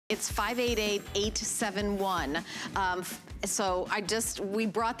It's 588-871. So we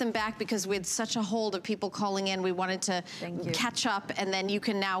brought them back because we had such a hold of people calling in. We wanted to catch up, and then you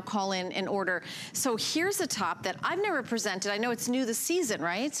can now call in and order. So here's a top that I've never presented. I know it's new this season,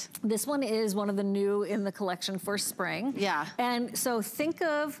 right? This one is one of the new in the collection for spring. Yeah. And so think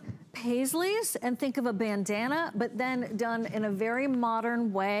of paisleys and think of a bandana, but then done in a very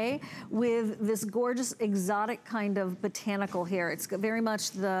modern way with this gorgeous exotic kind of botanical here. It's very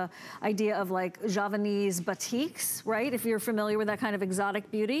much the idea of like Javanese batiks, right? If you're familiar with that kind of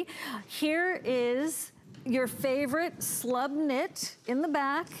exotic beauty. Here is your favorite slub knit in the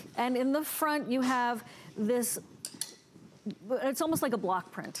back, and in the front you have this, it's almost like a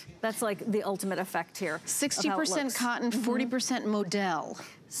block print. That's like the ultimate effect here. 60% cotton, 40% modal.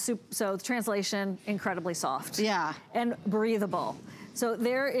 So the translation, incredibly soft. Yeah. And breathable. So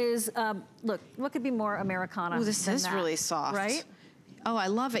there is, look, what could be more Americana than this is that, really soft. Right? Oh, I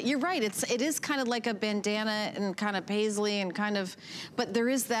love it. You're right. It is kind of like a bandana and kind of paisley and kind of, but there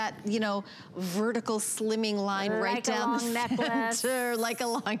is that, you know, vertical slimming line right down the center, like a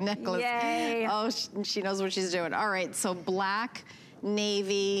long necklace. Yay. Oh, she knows what she's doing. All right, so black,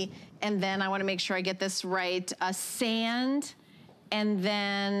 navy, and then I want to make sure I get this right. Sand, and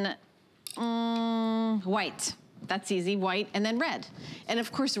then white. That's easy, white, and then red. And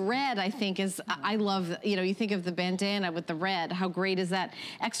of course, red, I think is, I love, you know, you think of the bandana with the red, how great is that?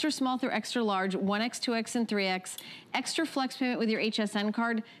 Extra small through extra large, 1X, 2X, and 3X. Extra flex payment with your HSN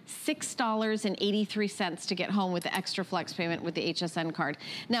card, $6.83 to get home with the extra flex payment with the HSN card.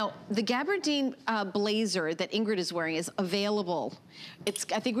 Now, the gabardine blazer that Ingrid is wearing is available.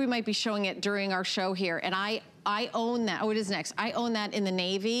 I think we might be showing it during our show here, and I own that. Oh, it is next. I own that in the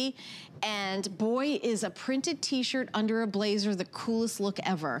navy. And boy, is a printed t-shirt under a blazer the coolest look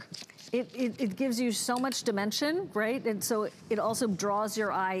ever. It gives you so much dimension, right? And so it also draws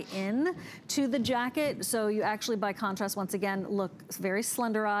your eye in to the jacket. So you actually, by contrast, once again, look very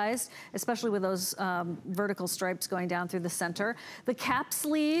slenderized, especially with those vertical stripes going down through the center. The cap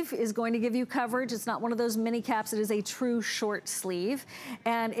sleeve is going to give you coverage. It's not one of those mini caps. It is a true short sleeve.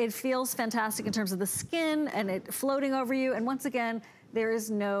 And it feels fantastic in terms of the skin and it floating over you. And once again, there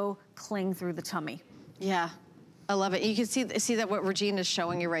is no cling through the tummy. Yeah. I love it. You can see that what Regina's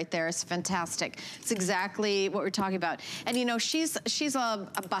showing you right there is fantastic. It's exactly what we're talking about. And you know, she's a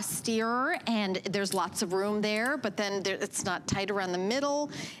bustier, and there's lots of room there, but then it's not tight around the middle.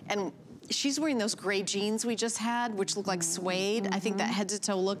 And she's wearing those gray jeans we just had, which look like suede. I think that head to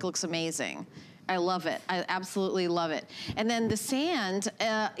toe look looks amazing. I love it. I absolutely love it. And then the sand,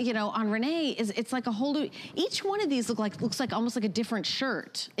 you know, on Renee it's like a whole new. Each one of these looks like almost like a different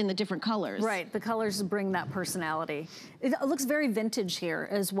shirt in the different colors. Right. The colors bring that personality. It looks very vintage here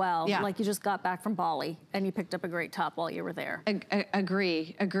as well. Yeah. Like you just got back from Bali and you picked up a great top while you were there.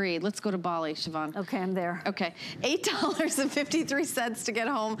 Agree. Let's go to Bali, Siobhan. Okay, I'm there. Okay. $8.53 to get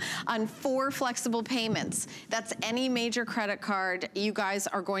home on 4 flexible payments. That's any major credit card. You guys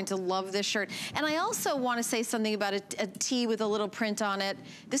are going to love this shirt. And I also want to say something about a tee with a little print on it.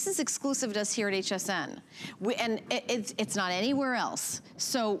 This is exclusive to us here at HSN. And it's not anywhere else.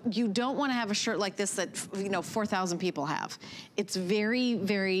 So you don't want to have a shirt like this that, you know, 4,000 people have. It's very,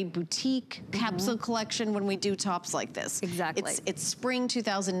 very boutique, capsule collection when we do tops like this. Exactly. It's spring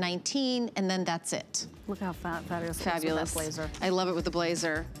 2019, and then that's it. Look how fabulous. Fabulous. With that blazer. I love it with the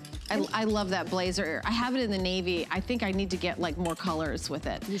blazer. I love that blazer. I have it in the navy. I think I need to get like more colors with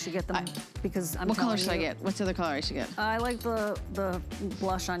it. You should get them because I'm What color telling should I you- get? What's the other color I should get? I like the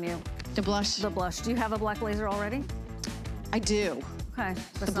blush on you. The blush? The blush. Do you have a black blazer already? I do. Okay.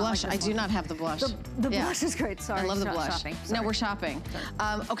 The blush, I do not have the blush. The blush is great, sorry. I love the blush. Shopping. No, we're shopping.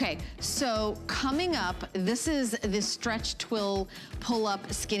 Okay, so coming up, this is this stretch twill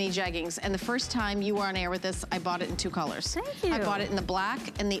pull-up skinny jeggings. And the first time you were on air with this, I bought it in 2 colors. Thank you. I bought it in the black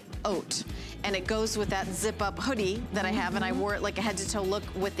and the oat. And it goes with that zip-up hoodie that I have, and I wore it like a head-to-toe look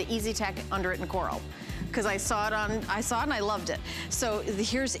with the Easy Tech under it in coral. Because I saw it and I loved it. So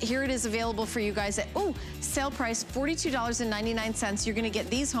here it is available for you guys at, sale price $42.99. You're gonna get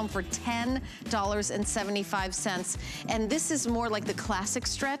these home for $10.75. And this is more like the classic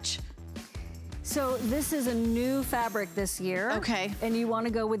stretch. So this is a new fabric this year. Okay. And you want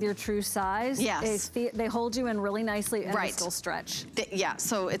to go with your true size. Yes. They hold you in really nicely and Right. they still stretch. Yeah,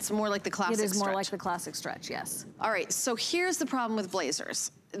 so it's more like the classic It is more stretch. like the classic stretch, yes. All right, so here's the problem with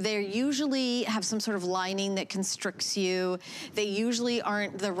blazers. they usually have some sort of lining that constricts you. They usually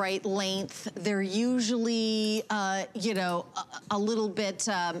aren't the right length. They're usually, you know, a little bit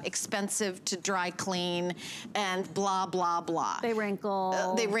expensive to dry clean and blah, blah, blah. They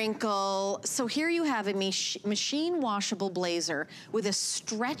wrinkle. They wrinkle. So here you have a machine washable blazer with a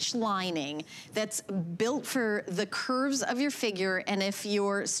stretch lining that's built for the curves of your figure. And if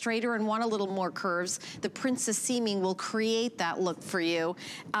you're straighter and want a little more curves, the Princess Seaming will create that look for you.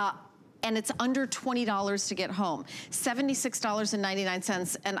 And it's under $20 to get home.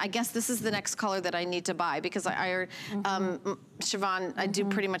 $76.99, and I guess this is the next color that I need to buy because Siobhan, I do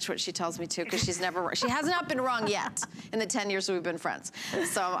pretty much what she tells me to because she has not been wrong yet in the 10 years we've been friends.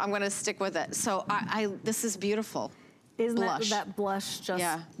 So I'm gonna stick with it. So this is beautiful. Isn't that blush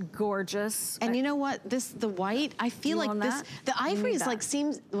just gorgeous? And you know what? The white, I feel like this, the ivory is like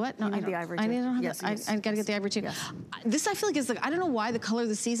seems, what? No, I don't. The ivory I too. don't have I gotta get the ivory too. Yes. This I feel like is like, I don't know why the color of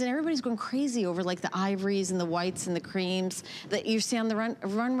the season, everybody's going crazy over like the ivories and the whites and the creams that you see on the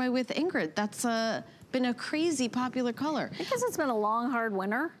runway with Ingrid. That's been a crazy popular color. Because it's been a long, hard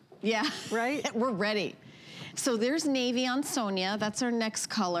winter. Yeah. Right? We're ready. So there's navy on Sonia, that's our next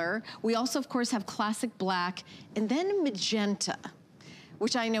color. We also, of course, have classic black, and then magenta,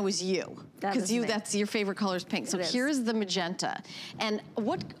 which I know is you. Because that's your favorite color is pink. So here's the magenta. And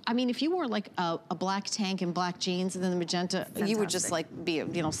I mean, if you wore like a black tank and black jeans and then the magenta, you would just like be,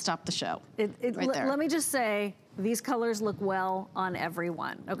 you know, stop the show right there. Let me just say, these colors look well on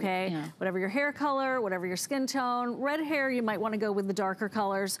everyone, okay? Yeah. Whatever your hair color, whatever your skin tone. Red hair, you might want to go with the darker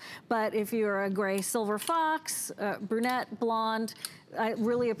colors, but if you're a gray silver fox, brunette, blonde, I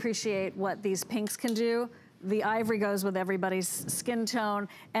really appreciate what these pinks can do. The ivory goes with everybody's skin tone,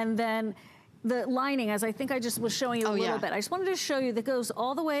 and then the lining, as I think I just was showing you a little bit. I just wanted to show you that goes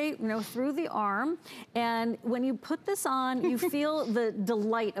all the way, you know, through the arm, and when you put this on, you feel the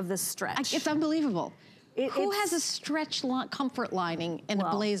delight of this stretch. It's unbelievable. Who has a stretch comfort lining in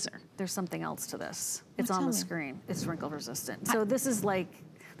a blazer? There's something else to this. It's on the screen. It's wrinkle resistant. So this is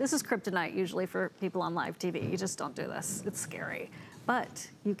kryptonite usually for people on live TV. You just don't do this. It's scary. But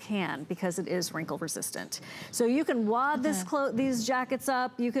you can because it is wrinkle resistant. So you can wad these jackets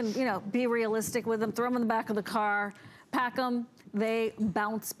up. You can, you know, be realistic with them. Throw them in the back of the car. Pack them. They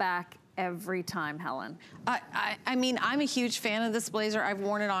bounce back every time, Helen. I mean, I'm a huge fan of this blazer. I've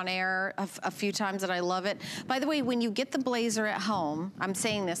worn it on air a few times and I love it. By the way, when you get the blazer at home, I'm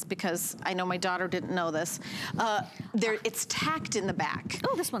saying this because I know my daughter didn't know this, it's tacked in the back.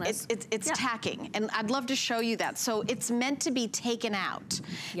 Oh, this one is. It's tacking, and I'd love to show you that. So it's meant to be taken out.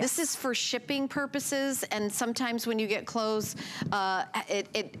 Yes. This is for shipping purposes, and sometimes when you get clothes,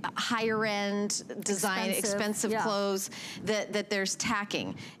 higher end design, expensive clothes, that there's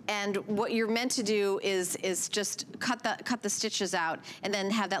tacking. And what you're meant to do is just cut the stitches out and then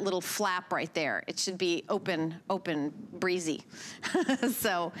have that little flap right there. It should be open, breezy.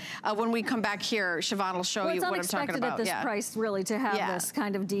 So when we come back here, Siobhan will show you what I'm talking about. It's unexpected at this price, really, to have this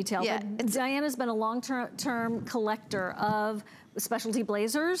kind of detail. Yeah. But Diana's been a long-term collector of specialty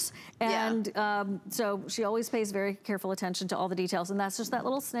blazers, and so she always pays very careful attention to all the details, and that's just that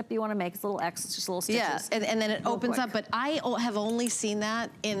little snip you want to make. It's a little X, it's just little stitches. Yeah, and then it opens up, but I have only seen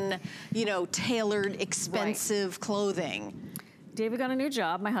that in, you know, tailored, expensive clothing. David got a new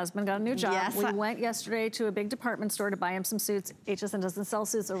job. My husband got a new job. Yes, we went yesterday to a big department store to buy him some suits. HSN doesn't sell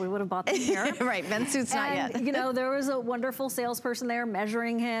suits, or we would have bought them here. Right, men's suits not yet. You know, there was a wonderful salesperson there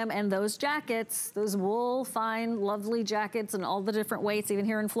measuring him, and those jackets, those wool, fine, lovely jackets, and all the different weights, even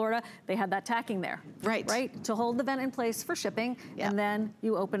here in Florida, they had that tacking there. Right. Right, to hold the vent in place for shipping, and then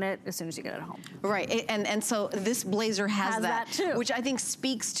you open it as soon as you get it home. Right, and so this blazer has that too, which I think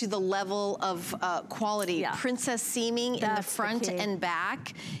speaks to the level of quality. Yeah. Princess seaming in the front and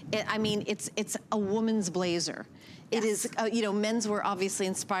back. I mean, it's a woman's blazer. It is, you know, men's were obviously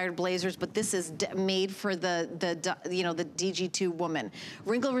inspired blazers, but this is made for the DG2 woman.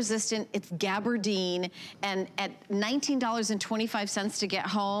 Wrinkle resistant, it's gabardine, and at $19.25 to get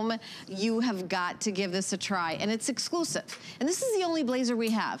home, you have got to give this a try, and it's exclusive. And this is the only blazer we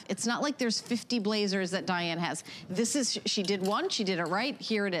have. It's not like there's 50 blazers that Diane has. This is, she did one, she did it right,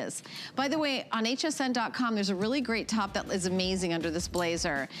 here it is. By the way, on hsn.com, there's a really great top that is amazing under this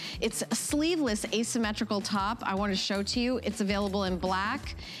blazer. It's a sleeveless asymmetrical top. I want to show to you. It's available in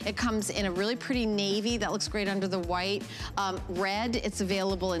black. It comes in a really pretty navy that looks great under the white. Red, it's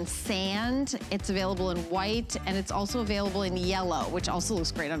available in sand. It's available in white, and it's also available in yellow, which also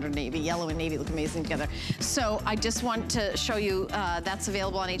looks great under navy. Yellow and navy look amazing together. So I just want to show you that's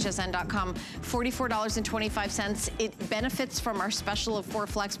available on hsn.com. $44.25. It benefits from our special of 4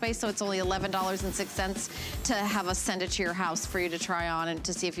 flex pay, so it's only $11.06 to have us send it to your house for you to try on and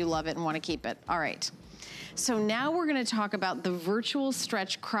to see if you love it and want to keep it. All right. So now we're going to talk about the virtual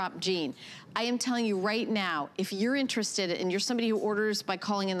stretch crop jean. I am telling you right now, if you're interested and you're somebody who orders by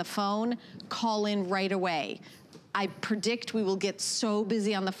calling in the phone, call in right away. I predict we will get so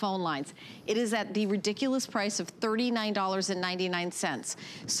busy on the phone lines. It is at the ridiculous price of $39.99.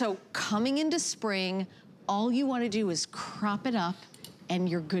 So coming into spring, all you want to do is crop it up and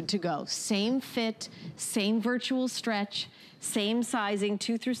you're good to go. Same fit, same virtual stretch, same sizing,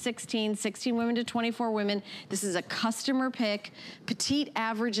 2 through 16, 16 women to 24 women. This is a customer pick, petite,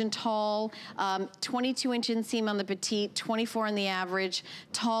 average, and tall, 22-inch inseam on the petite, 24 on the average,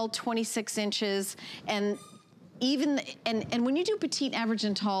 tall 26 inches, and and when you do petite, average,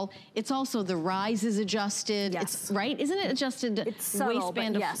 and tall, it's also the rise is adjusted. Yes. It's right, isn't it adjusted? It's subtle,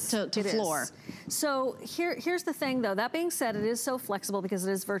 waistband to floor. Is. So here's the thing though, that being said, it is so flexible because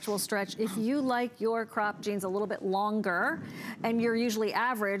it is virtual stretch. If you like your crop jeans a little bit longer and you're usually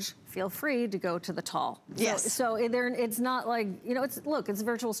average, feel free to go to the tall. Yes. So it's not like, you know, it's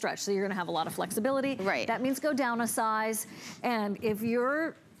virtual stretch, so you're gonna have a lot of flexibility. Right. That means go down a size. And if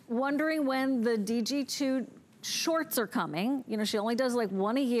you're wondering when the DG2 shorts are coming, you know, she only does like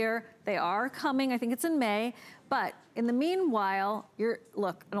 1 a year. They are coming, I think it's in May. But in the meanwhile,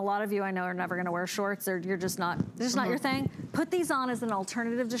 look, and a lot of you I know are never gonna wear shorts, or you're just not, this is not your thing. Put these on as an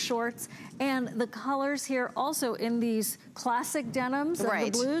alternative to shorts. And the colors here also in these classic denims of the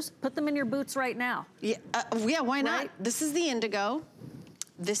blues, put them in your boots right now. Yeah, why not? This is the indigo.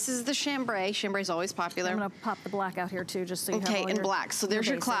 This is the chambray. Chambray is always popular. I'm gonna pop the black out here too, just so you have all in black. So there's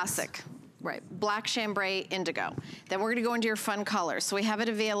your basics. Classic. Right, black, chambray, indigo. Then we're gonna go into your fun colors. So we have it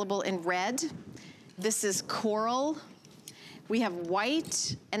available in red. This is coral. We have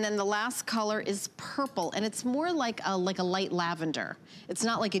white, and then the last color is purple, and it's more like a light lavender. It's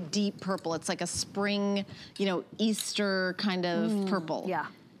not like a deep purple. It's like a spring, you know, Easter kind of purple. Yeah.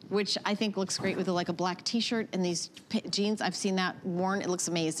 Which I think looks great with like a black t-shirt and these jeans. I've seen that worn, it looks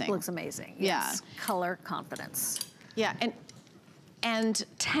amazing. It looks amazing, Yeah. yes. Color confidence. Yeah, and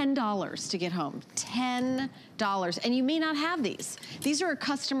 $10 to get home, $10. And you may not have these. These are a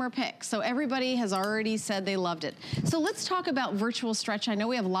customer pick, so everybody has already said they loved it. So let's talk about virtual stretch. I know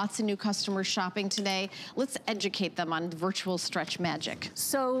we have lots of new customers shopping today. Let's educate them on virtual stretch magic.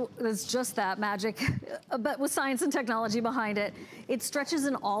 So it's just that magic, but with science and technology behind it. It stretches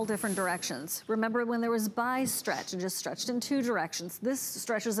in all different directions. Remember when there was bi stretch, it just stretched in 2 directions. This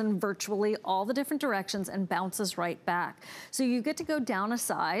stretches in virtually all the different directions and bounces right back. So you get to go down a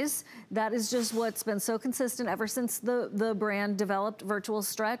size. That is just what's been so consistent ever since the brand developed virtual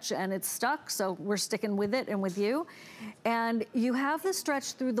stretch, and it's stuck, so we're sticking with it and with you. And you have the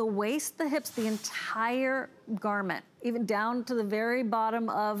stretch through the waist, the hips, the entire garment, even down to the very bottom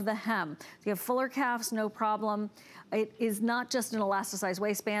of the hem. If you have fuller calves, no problem. It is not just an elasticized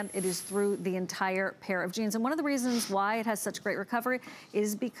waistband, it is through the entire pair of jeans. And one of the reasons why it has such great recovery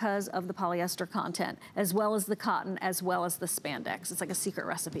is because of the polyester content, as well as the cotton, as well as the spandex. It's like a secret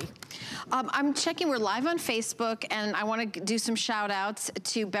recipe. I'm checking, we're live on Facebook, and I wanna do some shout outs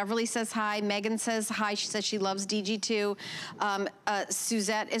to Beverly says hi, Megan says hi, she says she loves DG2.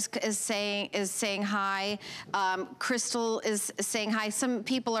 Suzette is saying hi. Crystal is saying hi. Some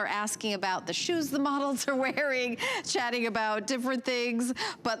people are asking about the shoes the models are wearing, chatting about different things,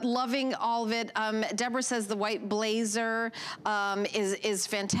 but loving all of it. Deborah says the white blazer is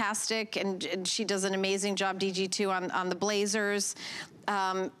fantastic, and she does an amazing job, DG2, on the blazers.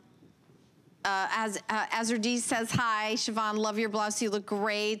 Azur D says hi, Siobhan, love your blouse, you look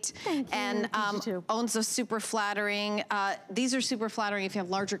great. Thank you. And owns a super flattering. These are super flattering if you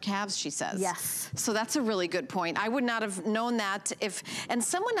have larger calves, she says. Yes. So that's a really good point. I would not have known that if, and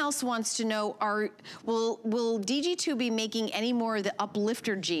someone else wants to know, will DG2 be making any more of the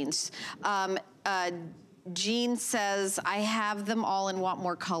uplifter jeans? Jean says, I have them all and want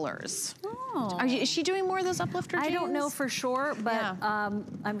more colors. Oh. Is she doing more of those uplifter jeans? I don't know for sure, but yeah.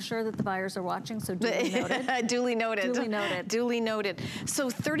 I'm sure that the buyers are watching, so duly noted. Duly noted. Duly noted. Duly noted.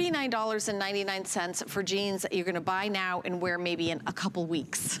 So $39.99 for jeans that you're gonna buy now and wear maybe in a couple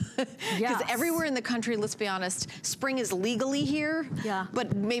weeks. Because everywhere in the country, let's be honest, spring is legally here,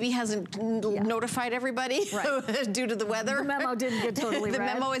 but maybe hasn't notified everybody due to the weather. The memo didn't get totally The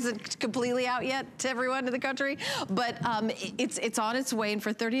read. memo isn't completely out yet to everyone in the country, but it's on its way, and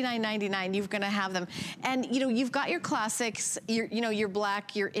for $39.99, you're gonna have them. And you know, you've got your classics, your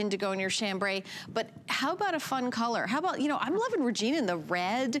black, your indigo, and your chambray, but how about a fun color? How about, I'm loving Regina in the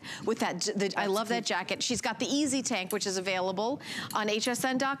red with that, I love that jacket. She's got the Easy Tank, which is available on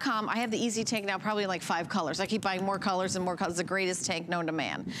hsn.com. I have the Easy Tank now probably in like 5 colors. I keep buying more colors and more colors. The greatest tank known to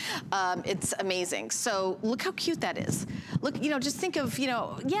man. It's amazing. So look how cute that is. Look, just think of,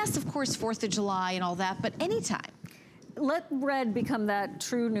 yes, of course, 4th of July and all that, but anytime. Let red become that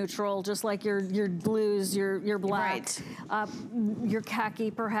true neutral, just like your blues, your black, your khaki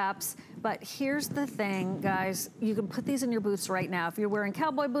perhaps. But here's the thing, guys. You can put these in your boots right now. If you're wearing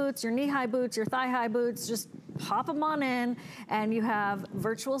cowboy boots, your knee-high boots, your thigh-high boots, just pop them on in, and you have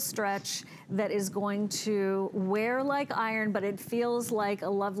virtual stretch that is going to wear like iron, but it feels like a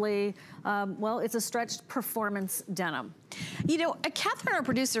lovely, well, it's a stretched performance denim. Catherine, our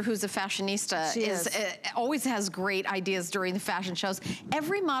producer, who's a fashionista, always has great ideas during the fashion shows.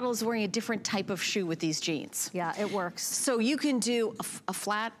 Every model is wearing a different type of shoe with these jeans. Yeah, it works. So you can do a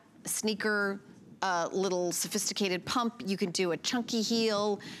flat sneaker, little sophisticated pump. You can do a chunky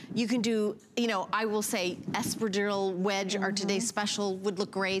heel. You can do, I will say espadrille wedge are today's special, would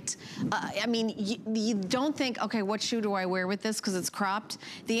look great. I mean, you don't think, okay, what shoe do I wear with this because it's cropped?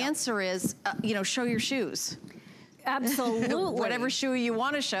 The answer is, show your shoes. Absolutely. Whatever shoe you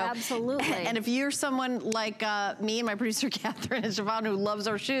want to show. Absolutely. And if you're someone like me and my producer Catherine and Siobhan who loves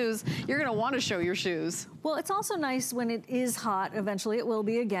our shoes, you're going to want to show your shoes. Well, it's also nice when it is hot, eventually it will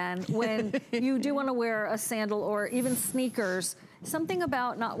be again, when you do want to wear a sandal or even sneakers. Something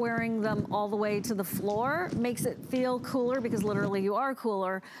about not wearing them all the way to the floor makes it feel cooler, because literally you are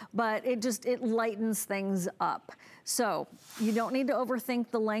cooler, but it lightens things up. So you don't need to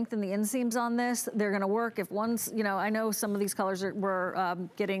overthink the length and the inseams on this. They're gonna work if one's, I know some of these colors were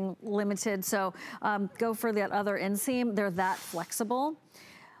getting limited, so go for that other inseam. They're that flexible.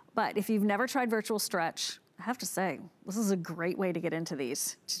 But if you've never tried virtual stretch, I have to say, this is a great way to get into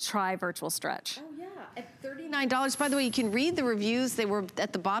these, to try virtual stretch. Oh yeah, at $39. By the way, you can read the reviews. They were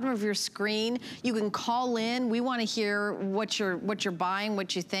at the bottom of your screen. You can call in. We want to hear what you're buying,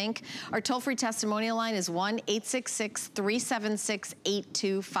 what you think. Our toll-free testimonial line is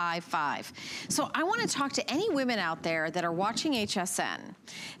 1-866-376-8255. So I want to talk to any women out there that are watching HSN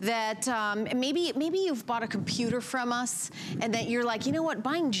that maybe you've bought a computer from us and that you're like, you know what,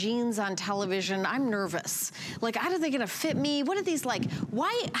 buying jeans on television, I'm nervous. Like, how are they gonna fit me? What are these like?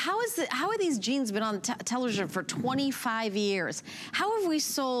 How are these jeans been on television for 25 years? How have we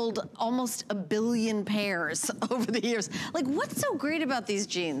sold almost 1 billion pairs over the years? Like, what's so great about these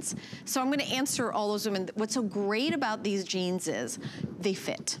jeans? So I'm gonna answer all those women. What's so great about these jeans is they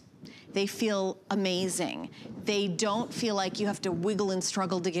fit. They feel amazing. They don't feel like you have to wiggle and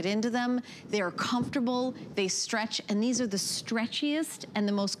struggle to get into them. They're comfortable, they stretch, and these are the stretchiest and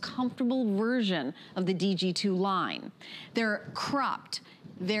the most comfortable version of the DG2 line. They're cropped,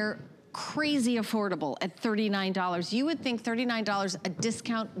 they're crazy affordable at $39. You would think $39, a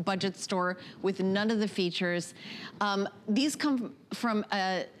discount budget store with none of the features. These come from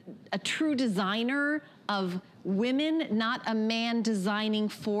a true designer of women, not a man designing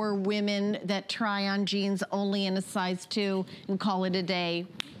for women that try on jeans only in a size 2 and call it a day,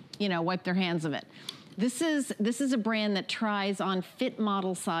 wipe their hands of it. This is a brand that tries on fit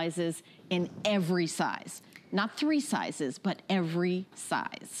model sizes in every size. Not 3 sizes, but every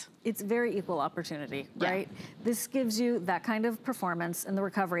size. It's very equal opportunity, right? Yeah. This gives you that kind of performance in the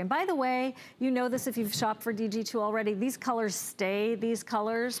recovery. And by the way, you know this if you've shopped for DG2 already, these colors stay these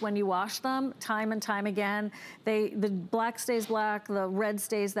colors when you wash them time and time again. The black stays black, the red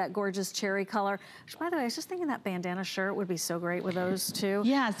stays that gorgeous cherry color. Which, by the way, I was just thinking that bandana shirt would be so great with those too.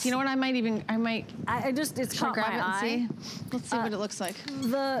 Yes, you know what, it's caught my eye. Let's see what it looks like.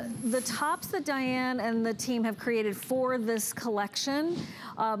 The tops that Diane and the team have created for this collection,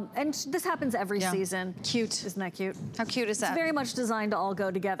 and this happens every season. Cute. Isn't that cute? How cute is that? It's very much designed to all go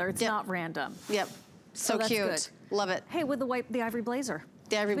together. It's not random. Yep. So cute. Good. Love it. Hey, with the ivory blazer.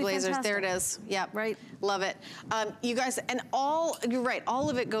 The ivory blazers, there it is. Yep. Right. Love it. You guys, and you're right, all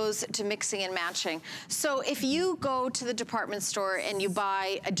of it goes to mixing and matching. So if you go to the department store and you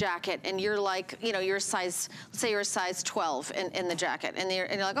buy a jacket and you're like, you're a size, let's say you're a size 12 in the jacket, and you're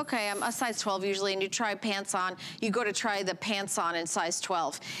like, okay, I'm a size 12 usually, and you try pants on, you go to try the pants on in size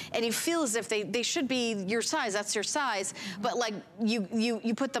 12, and you feel as if they should be your size, that's your size, but like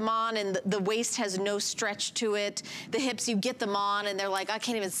you put them on and the waist has no stretch to it, the hips, you get them on and they're like, I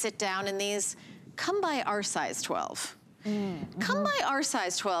can't even sit down in these. Come by our size 12. Come by our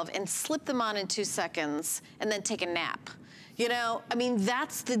size 12 and slip them on in 2 seconds and then take a nap. You know, I mean,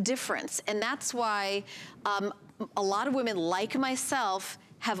 that's the difference. And that's why a lot of women like myself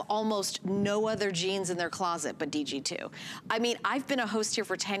have almost no other jeans in their closet but DG2. I mean, I've been a host here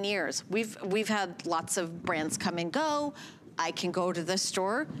for 10 years. We've had lots of brands come and go. I can go to the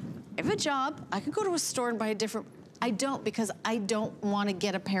store. I have a job. I can go to a store and buy a different. I don't, because I don't want to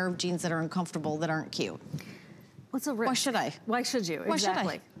get a pair of jeans that are uncomfortable, that aren't cute. What's a risk? Why should I? Why should you? Why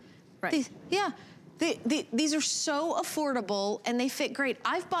exactly. should I? Right. Yeah. These are so affordable and they fit great.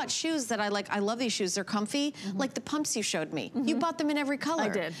 I've bought shoes that I like. I love these shoes. They're comfy, like the pumps you showed me. You bought them in every color. I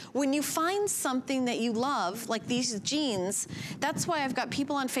did. When you find something that you love, like these jeans, that's why I've got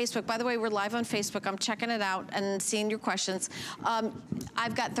people on Facebook. By the way, we're live on Facebook. I'm checking it out and seeing your questions.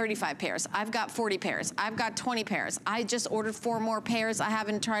 I've got 35 pairs. I've got 40 pairs. I've got 20 pairs. I just ordered 4 more pairs I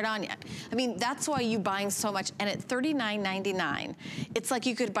haven't tried on yet. I mean, that's why you're buying so much. And at $39.99, it's like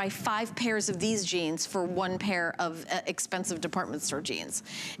you could buy 5 pairs of these jeans for 1 pair of expensive department store jeans.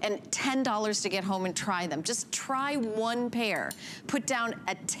 And $10 to get home and try them. Just try 1 pair. Put down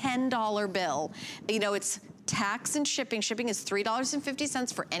a $10 bill. You know, it's tax and shipping. Shipping is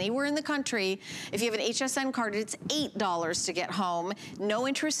 $3.50 for anywhere in the country. If you have an HSN card, it's $8 to get home. No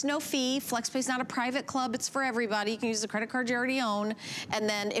interest, no fee. FlexPay is not a private club. It's for everybody. You can use the credit card you already own. And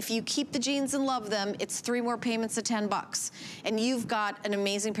then if you keep the jeans and love them, it's 3 more payments of $10. And you've got an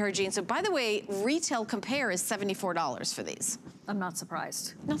amazing pair of jeans. So by the way, retail compare is $74 for these. I'm not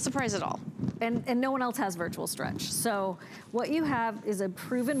surprised. Not surprised at all. And no one else has virtual stretch. So what you have is a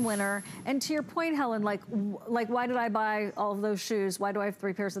proven winner. And to your point, Helen, like why did I buy all of those shoes? Why do I have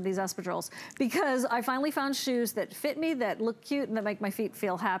 3 pairs of these espadrilles? Because I finally found shoes that fit me, that look cute, and that make my feet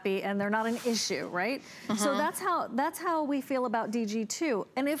feel happy, and they're not an issue, right? So that's how we feel about DG2.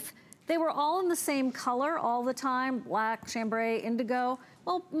 And if they were all in the same color all the time, black, chambray, indigo,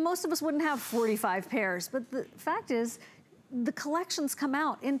 well, most of us wouldn't have 45 pairs. But the fact is, the collections come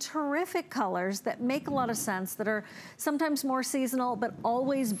out in terrific colors that make a lot of sense, that are sometimes more seasonal, but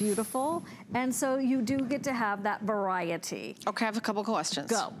always beautiful. And so you do get to have that variety. Okay, I have a couple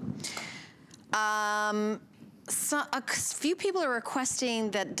questions. Go. So a few people are requesting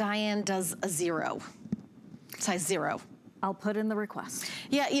that Diane does a 0, size 0. I'll put in the request.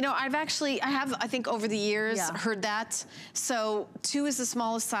 Yeah, you know, I have, I think over the years heard that. So 2 is the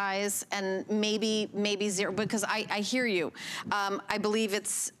smallest size, and maybe 0, because I hear you. I believe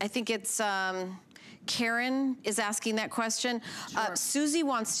I think it's, Karen is asking that question. Sure. Susie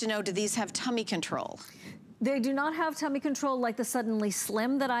wants to know, do these have tummy control? They do not have tummy control like the Suddenly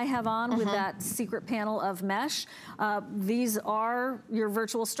Slim that I have on with that secret panel of mesh. These are your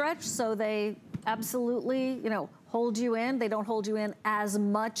virtual stretch, so they absolutely, you know, hold you in. They don't hold you in as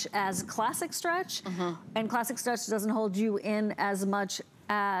much as classic stretch, and classic stretch doesn't hold you in as much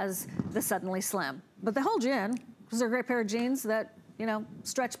as the Suddenly Slim. But they hold you in, because they're a great pair of jeans that, you know,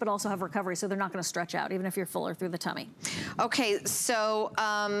 stretch but also have recovery, so they're not gonna stretch out, even if you're fuller through the tummy. Okay, so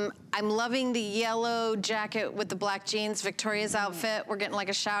I'm loving the yellow jacket with the black jeans, Victoria's outfit. We're getting like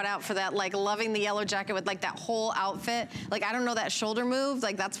a shout out for that, like loving the yellow jacket with like that whole outfit. Like, I don't know that shoulder move,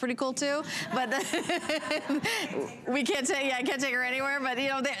 like that's pretty cool too. But we can't take, I can't take her anywhere, but you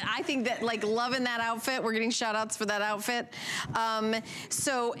know, I think that like loving that outfit, we're getting shout outs for that outfit.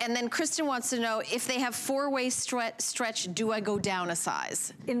 So, and then Kristen wants to know, if they have 4-way stretch, do I go down a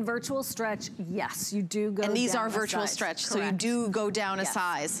size? In virtual stretch, yes, you do go down. And these are a virtual size. stretch, Correct. so you do go down a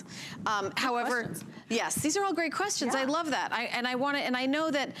size. However, yes, these are all great questions. I love that. And I know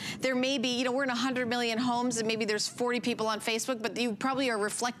that there may be, you know, we're in 100 million homes and maybe there's 40 people on Facebook, but you probably are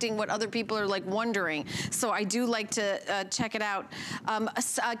reflecting what other people are like wondering. So I do like to check it out.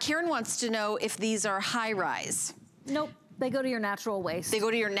 Karen wants to know if these are high rise. Nope, they go to your natural waist. They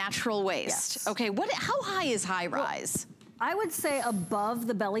go to your natural waist. Yes. Okay, how high is high rise? I would say above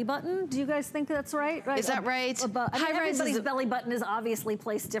the belly button. Do you guys think that's right? Is that right? Above. I mean, everybody's belly button is obviously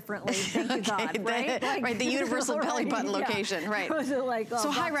placed differently. Thank you, God. Right? Right, the universal belly button location. Right. So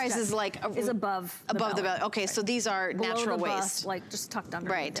high rise is like is above the belly. Okay, so these are below natural the waist, bust, like just tucked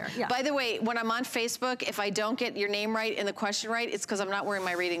under. Right. There. Yeah. By the way, when I'm on Facebook, if I don't get your name right and the question right, it's because I'm not wearing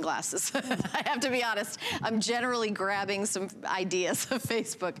my reading glasses. I have to be honest. I'm generally grabbing some ideas of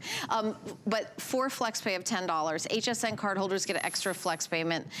Facebook. But for FlexPay of $10, HSN cardholders get an extra flex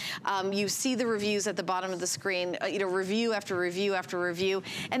payment. You see the reviews at the bottom of the screen, you know, review after review after review,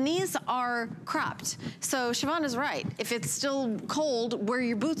 and these are cropped. So Siobhan is right. If it's still cold, wear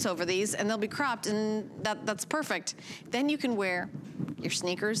your boots over these and they'll be cropped, and that's perfect. Then you can wear your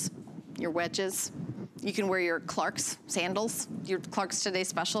sneakers, your wedges, You can wear your Clark's sandals, your Clark's Today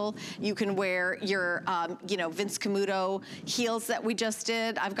Special. You can wear your, you know, Vince Camuto heels that we just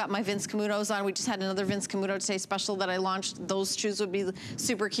did. I've got my Vince Camutos on. We just had another Vince Camuto Today Special that I launched. Those shoes would be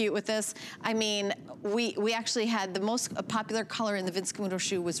super cute with this. I mean, we actually had the most popular color in the Vince Camuto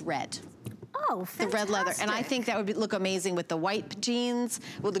shoe was red. Oh, fantastic. The red leather, and I think that would look amazing with the white jeans,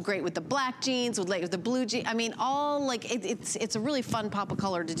 would look great with the black jeans, with like the blue jeans. I mean, all like it's a really fun pop of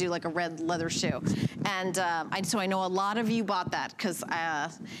color to do like a red leather shoe, and so I know a lot of you bought that because,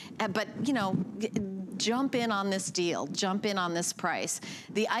 but you know. Jump in on this deal, jump in on this price.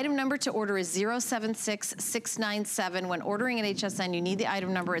 The item number to order is 076697. When ordering at HSN, you need the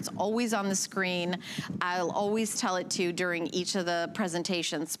item number. It's always on the screen. I'll always tell it to you during each of the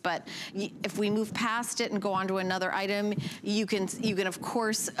presentations. But if we move past it and go on to another item, you can of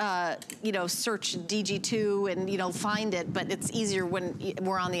course, you know, search DG2 and, you know, find it. But it's easier when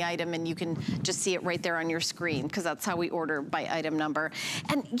we're on the item and you can just see it right there on your screen because that's how we order by item number.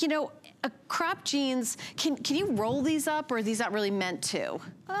 And, you know, crop jeans, can you roll these up or are these not really meant to?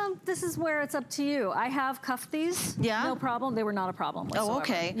 This is where it's up to you. I have cuffed these. Yeah. No problem. They were not a problem whatsoever. Oh,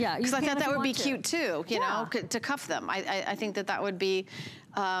 okay. Yeah. Because I thought that would be cute too, you know, to cuff them. I think that would be,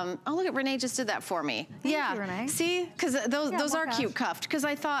 oh, look at Renee just did that for me. Thank you, Renee. See, because those are cute cuffed. Because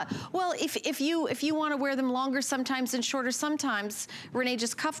I thought, well, if you want to wear them longer sometimes and shorter sometimes, Renee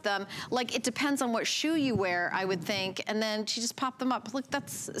just cuffed them. Like it depends on what shoe you wear, I would think, and then she just popped them up. Look,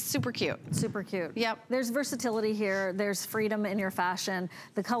 that's super cute. Super cute. Yep. There's versatility here. There's freedom in your fashion.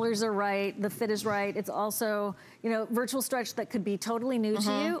 The colors are right. The fit is right. It's also, you know, virtual stretch that could be totally new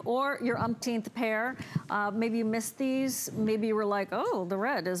to you, or your umpteenth pair. Maybe you missed these. Maybe you were like, oh, the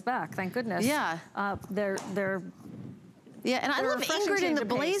red is back, thank goodness. Yeah. Yeah, and I love Ingrid in the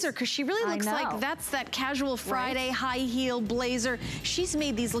blazer because she really looks like that's that casual Friday high heel blazer. She's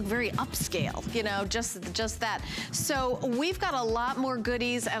made these look very upscale, you know, just that. So we've got a lot more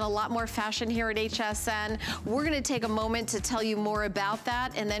goodies and a lot more fashion here at HSN. We're gonna take a moment to tell you more about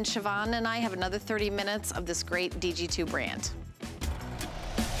that, and then Siobhan and I have another 30 minutes of this great DG2 brand.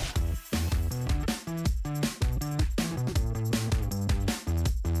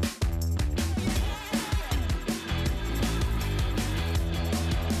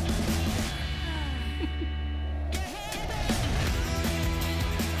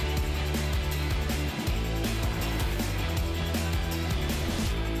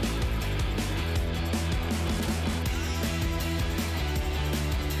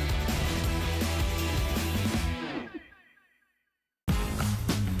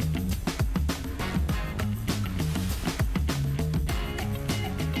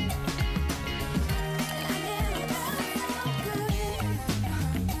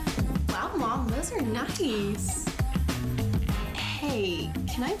 Nice. Hey,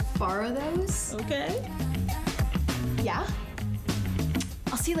 can I borrow those? Okay. Yeah?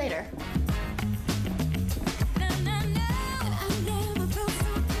 I'll see you later.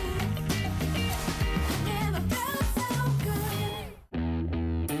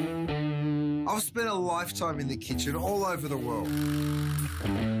 I've spent a lifetime in the kitchen all over the world.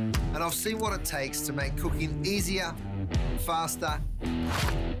 And I've seen what it takes to make cooking easier, faster,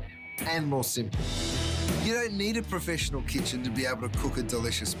 and more simple. You don't need a professional kitchen to be able to cook a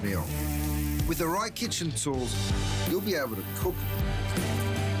delicious meal. With the right kitchen tools, you'll be able to cook,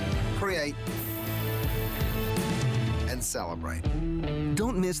 create, and celebrate.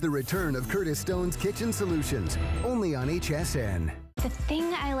 Don't miss the return of Curtis Stone's Kitchen Solutions, only on HSN. The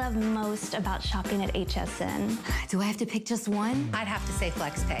thing I love most about shopping at HSN. Do I have to pick just one? I'd have to say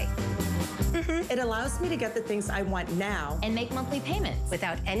FlexPay. It allows me to get the things I want now And make monthly payments.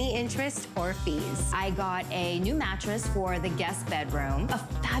 Without any interest or fees. I got a new mattress for the guest bedroom. A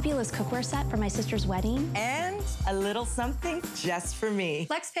fabulous cookware set for my sister's wedding. and a little something just for me.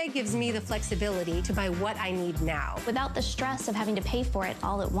 FlexPay gives me the flexibility to buy what I need now. Without the stress of having to pay for it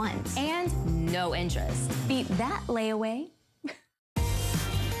all at once. And no interest. Beat that layaway.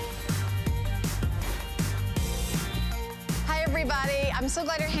 Hi everybody, I'm so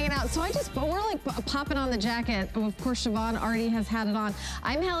glad you're hanging out. So we're like popping on the jacket. Of course, Siobhan already has had it on.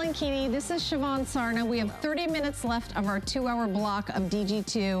 I'm Helen Keeney, this is Siobhan Sarna. We have 30 minutes left of our 2-hour block of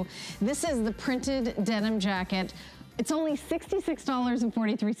DG2. This is the printed denim jacket. It's only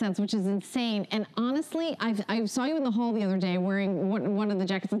 $66.43, which is insane. And honestly, I saw you in the hall the other day wearing one of the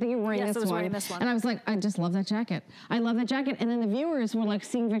jackets. I think you were wearing this one. And I was like, I just love that jacket. I love that jacket. And then the viewers were like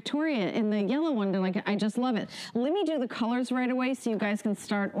seeing Victoria in the yellow one. They're like, I just love it. Let me do the colors right away so you guys can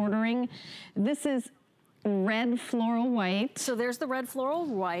start ordering. This is red floral white. So there's the red floral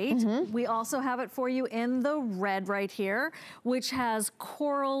white. We also have it for you in the red right here, which has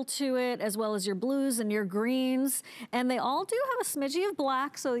coral to it, as well as your blues and your greens. And they all do have a smidgy of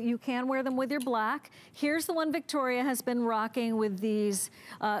black, so you can wear them with your black. Here's the one Victoria has been rocking with these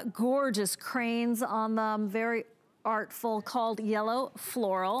gorgeous cranes on them, very artful, called Yellow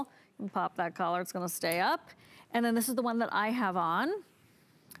Floral. You can pop that collar, it's gonna stay up. And then this is the one that I have on,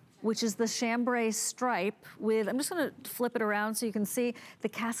 which is the chambray stripe with, I'm just gonna flip it around so you can see the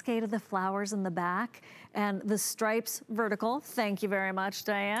cascade of the flowers in the back and the stripes vertical. Thank you very much,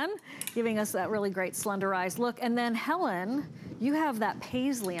 Diane, giving us that really great slenderized look. And then Helen, you have that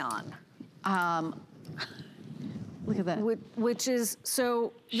paisley on. Look at that. Which is,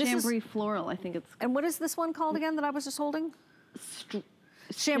 so this chambray floral, I think it's. And what is this one called again that I was just holding?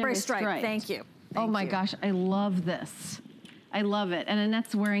 Chambray stripe, thank you. Oh my gosh, I love this. I love it, and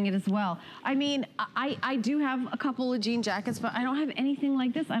Annette's wearing it as well. I mean, I do have a couple of jean jackets, but I don't have anything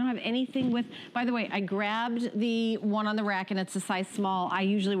like this. I don't have anything with, by the way, I grabbed the one on the rack and it's a size small. I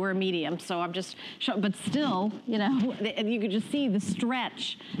usually wear a medium, so I'm just, but still, you know, and you could just see the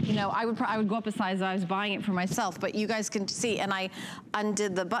stretch. You know, I would go up a size if I was buying it for myself, but you guys can see, and I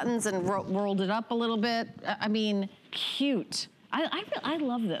undid the buttons and rolled it up a little bit. I mean, cute. I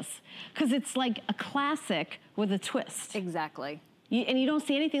love this because it's like a classic with a twist. Exactly. And you don't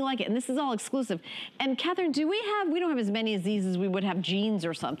see anything like it, and this is all exclusive. And Catherine, we don't have as many of these as we would have jeans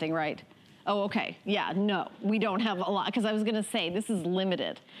or something, right? Oh, okay, yeah, no, we don't have a lot, because I was gonna say, this is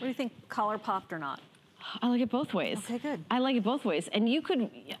limited. What do you think, collar popped or not? I like it both ways. Okay, good. I like it both ways. And you could,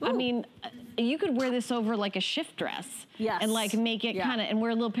 I mean, you could wear this over like a shift dress. Yes. And like make it kind of, and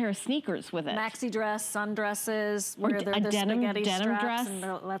wear a little pair of sneakers with it. Maxi dress, sundresses, where they're the denim straps, dress. And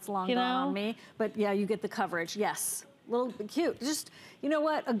that's long gone on me. But yeah, you get the coverage, yes. Little bit cute. Just, you know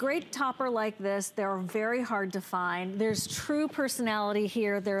what, a great topper like this, they're very hard to find. There's true personality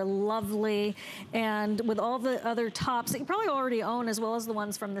here. They're lovely. And with all the other tops that you probably already own, as well as the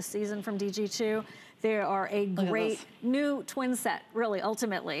ones from this season from DG2, they are a great new twin set, really,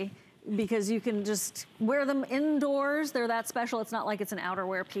 ultimately, because you can just wear them indoors. They're that special. It's not like it's an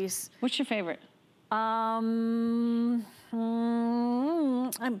outerwear piece. What's your favorite?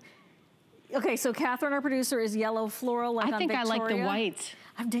 Okay, so Catherine, our producer, is yellow floral like on Victoria. I like the white.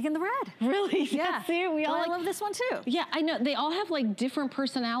 I'm digging the red. Really? Yeah. See, we all I love this one too. Yeah, I know. They all have like different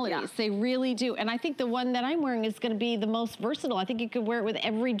personalities. Yeah. They really do. And I think the one that I'm wearing is going to be the most versatile. I think you could wear it with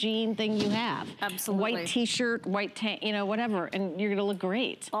every jean thing you have. Absolutely. White t-shirt, white tank, you know, whatever. And you're going to look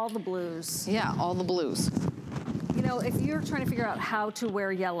great. All the blues. Yeah, all the blues. You know, if you're trying to figure out how to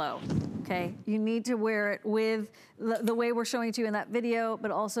wear yellow, okay, you need to wear it with the way we're showing it to you in that video,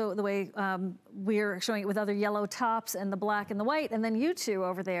 but also the way we're showing it with other yellow tops and the black and the white. And then you two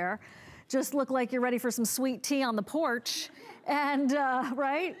over there just look like you're ready for some sweet tea on the porch. And,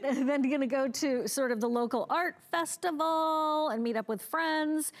 right? And then you're gonna go to sort of the local art festival and meet up with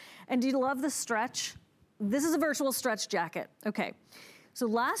friends. And do you love the stretch? This is a virtual stretch jacket. Okay, so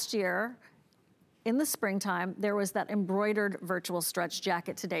last year, in the springtime, there was that embroidered virtual stretch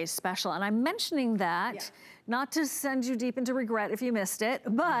jacket, today's special. And I'm mentioning that, not to send you deep into regret if you missed it,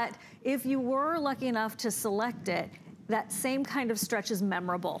 but if you were lucky enough to select it, that same kind of stretch is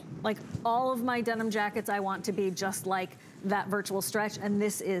memorable. Like all of my denim jackets, I want to be just like that virtual stretch, and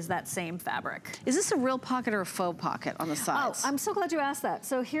this is that same fabric. Is this a real pocket or a faux pocket on the sides? Oh, I'm so glad you asked that.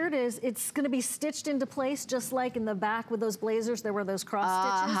 So here it is. It's gonna be stitched into place, just like in the back with those blazers, there were those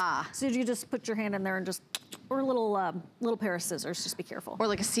cross stitches. So you just put your hand in there and just, or a little pair of scissors, just be careful. Or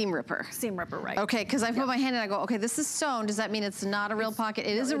like a seam ripper. Seam ripper, right. Okay, because I put my hand in and I go, okay, this is sewn. Does that mean it's not a real pocket?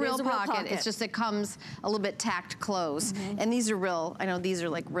 It is a real pocket. It's just it comes a little bit tacked close. And these are real, I know these are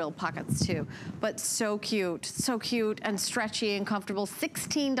like real pockets too. But so cute and stretchy and comfortable.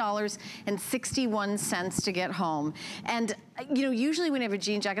 $16.61 to get home. And you know, usually when you have a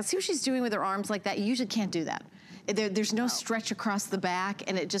jean jacket, see what she's doing with her arms like that, you usually can't do that. There's no stretch across the back,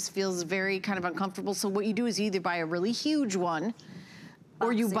 and it just feels very kind of uncomfortable. So what you do is you either buy a really huge one,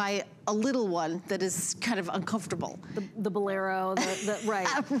 or you buy a little one that is kind of uncomfortable. The bolero, right.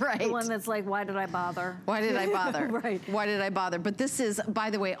 Right. The one that's like, why did I bother? Why did I bother? Right. Why did I bother? But this is, by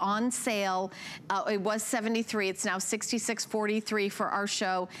the way, on sale. It was $73. It's now $66.43 for our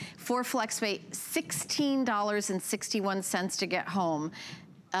show. For FlexPay, $16.61 to get home.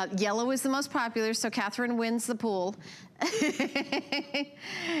 Yellow is the most popular, so Catherine wins the pool.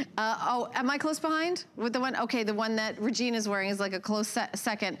 Oh, am I close behind with the one? Okay, the one that Regina's wearing is like a close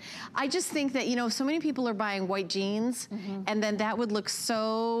second. I just think that, you know, so many people are buying white jeans, and then that would look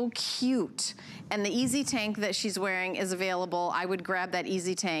so cute. And the easy tank that she's wearing is available. I would grab that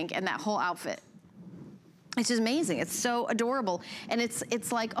easy tank and that whole outfit. It's just amazing. It's so adorable. And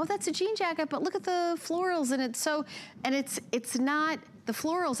it's like, oh, that's a jean jacket, but look at the florals, and it's not, the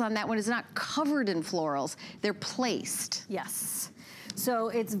florals on that one is not covered in florals. They're placed. Yes. So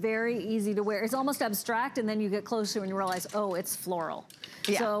it's very easy to wear. It's almost abstract, and then you get closer and you realize, oh, it's floral.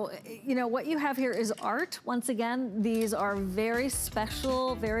 Yeah. So, you know, what you have here is art. Once again, these are very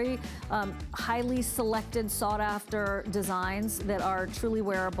special, very highly selected, sought after designs that are truly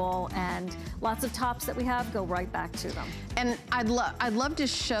wearable, and lots of tops that we have go right back to them. And I'd love to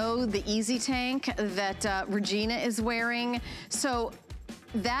show the Easy Tank that Regina is wearing. So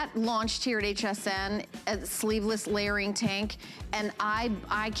that launched here at HSN, a sleeveless layering tank, and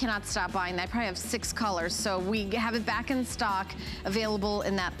I cannot stop buying that. I probably have 6 colors, so we have it back in stock, available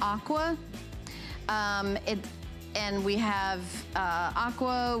in that aqua. And we have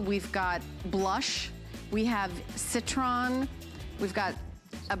aqua, we've got blush, we have citron, we've got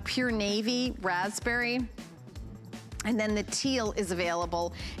a pure navy, raspberry, and then the teal is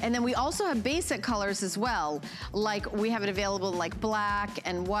available. And then we also have basic colors as well. Like we have it available in like black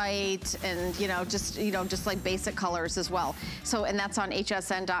and white and just like basic colors as well. So, and that's on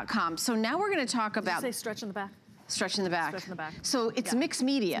hsn.com. So now we're gonna talk about— Did you say stretch in the back? Stretch in the back. Stretch in the back. So it's mixed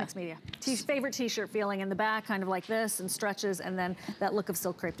media. It's mixed media. Favorite t-shirt feeling in the back, kind of like this, and stretches, and then that look of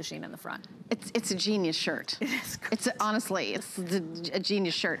silk crepe de chine in the front. It's a genius shirt. It is great. It's honestly, it's a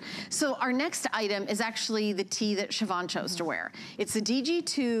genius shirt. So our next item is actually the tee that Siobhan chose to wear. It's a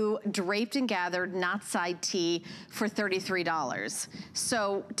DG2 draped and gathered knot side tee for $33.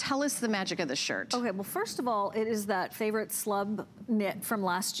 So tell us the magic of the shirt. Okay, well, first of all, it is that favorite slub knit from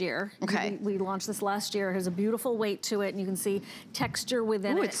last year. Okay. We launched this last year. It has a beautiful weight to it, and you can see texture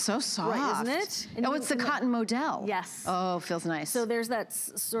within it. Oh, it's so soft. Right, isn't it? And it's the cotton modal. Yes. Oh, feels nice. So there's that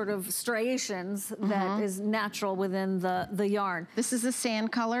sort of striations that is natural within the yarn. This is the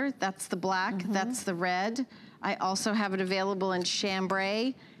sand color. That's the black. That's the red. I also have it available in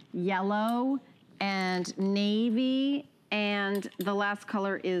chambray, yellow, and navy, and the last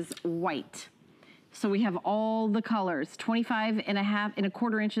color is white. So we have all the colors,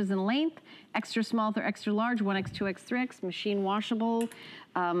 25.25 inches in length, extra small through extra large, 1X, 2X, 3X, machine washable,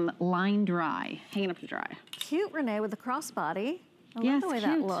 line dry, hanging up to dry. Cute, Renee, with the crossbody. I love the way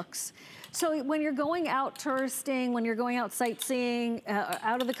that looks. So when you're going out touristing, when you're going out sightseeing,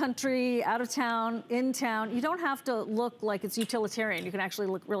 out of the country, out of town, in town, you don't have to look like it's utilitarian. You can actually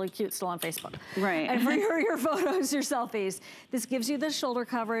look really cute still on Facebook. Right. And for your photos, your selfies, this gives you the shoulder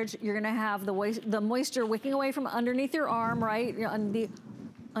coverage. You're gonna have the moisture wicking away from underneath your arm, right? On the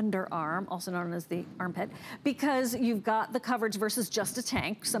underarm, also known as the armpit, because you've got the coverage versus just a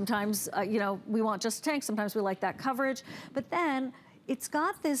tank. Sometimes, we want just a tank. Sometimes we like that coverage. But then it's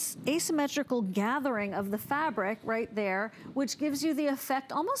got this asymmetrical gathering of the fabric right there, which gives you the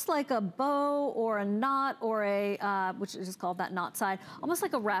effect almost like a bow or a knot or which is called that knot side, almost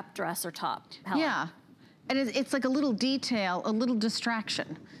like a wrap dress or top. Helen. Yeah. And it's like a little detail, a little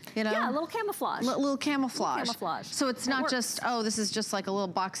distraction, you know? Yeah, a little camouflage. Little camouflage. Little camouflage. So it's not just, oh, this is just like a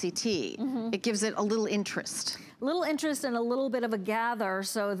little boxy tee. It gives it a little interest. Little interest and a little bit of a gather,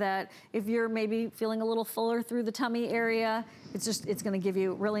 so that if you're maybe feeling a little fuller through the tummy area, it's gonna give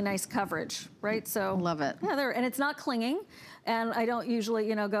you really nice coverage, right? So love it. Yeah, and it's not clinging. And I don't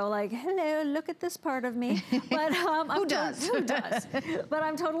usually, go like, hello, look at this part of me. But who does? Who does? But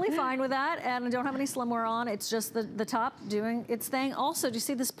I'm totally fine with that, and I don't have any slimwear on. It's just the top doing its thing. Also, do you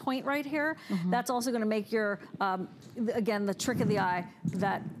see this point right here? That's also going to make your, again, the trick of the eye,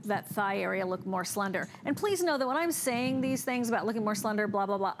 that thigh area look more slender. And please know that when I'm saying these things about looking more slender, blah,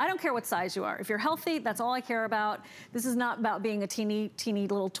 blah, blah, I don't care what size you are. If you're healthy, that's all I care about. This is not about being a teeny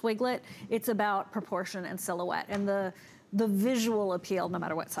little twiglet. It's about proportion and silhouette and the visual appeal, no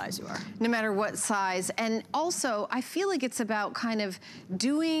matter what size you are. No matter what size. And also, I feel like it's about kind of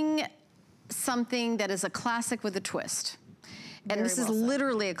doing something that is a classic with a twist. And this is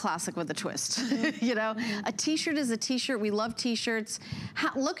literally a classic with a twist, A t-shirt is a t-shirt. We love t-shirts.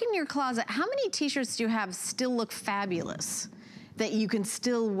 Look in your closet. How many t-shirts do you have still look fabulous that you can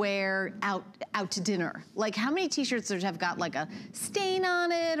still wear out to dinner? Like, how many t-shirts have got like a stain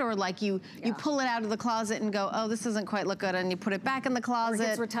on it, or like you pull it out of the closet and go, oh, this doesn't quite look good, and you put it back in the closet. Or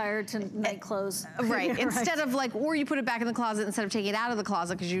gets retired to night clothes. Right, instead of like, or you put it back in the closet instead of taking it out of the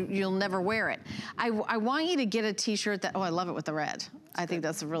closet because you'll never wear it. I want you to get a t-shirt that, oh, I love it with the red. I think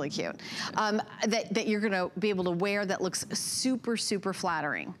that's really cute. That you're gonna be able to wear that looks super, super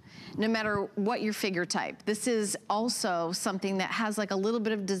flattering, no matter what your figure type. This is also something that has like a little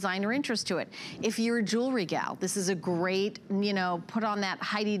bit of designer interest to it. If you're a jewelry gal, this is a great, you know, put on that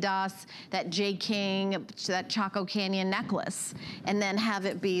Heidi Daas, that J. King, that Chaco Canyon necklace, and then have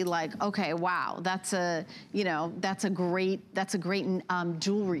it be like, okay, wow, that's a, you know, that's a great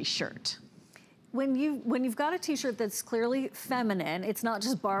jewelry shirt. When you've got a t-shirt that's clearly feminine, it's not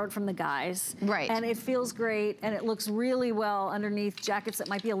just borrowed from the guys. Right. And it feels great, and it looks really well underneath jackets that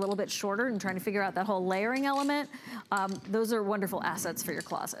might be a little bit shorter, and trying to figure out that whole layering element. Those are wonderful assets for your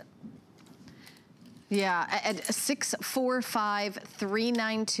closet. Yeah, at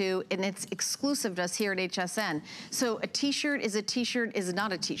 645-392, and it's exclusive to us here at HSN. So a t-shirt is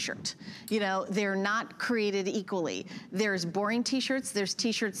not a t-shirt. You know, they're not created equally. There's boring t-shirts, there's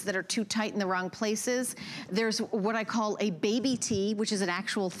t-shirts that are too tight in the wrong places. There's what I call a baby tee, which is an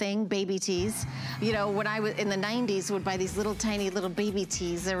actual thing, baby tees. You know, when I was in the 90s, would buy these little tiny little baby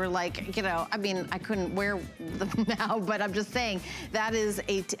tees. They were like, you know, I mean, I couldn't wear them now, but I'm just saying, that is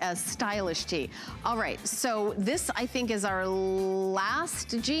a stylish tee. All right, so this I think is our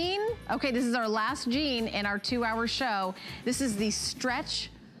last jean. Okay, this is our last jean in our 2-hour show. This is the stretch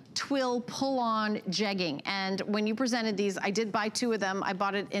twill pull-on jegging. And when you presented these, I did buy 2 of them. I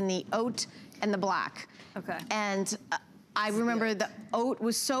bought it in the oat and the black. Okay. And I remember the oat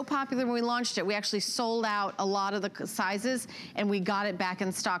was so popular when we launched it. We actually sold out a lot of the sizes, and we got it back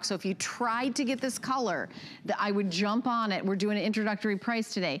in stock. So if you tried to get this color, I would jump on it. We're doing an introductory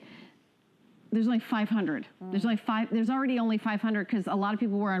price today. There's only 500. There's already only 500 because a lot of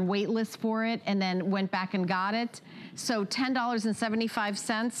people were on wait lists for it and then went back and got it. So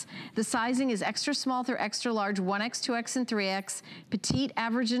 $10.75. The sizing is extra small through extra large, 1X, 2X, and 3X. Petite,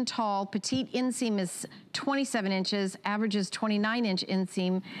 average, and tall. Petite inseam is 27 inches, average is 29-inch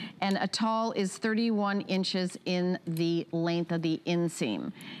inseam, and a tall is 31 inches in the length of the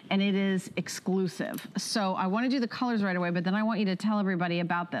inseam. And it is exclusive. So I want to do the colors right away, but then I want you to tell everybody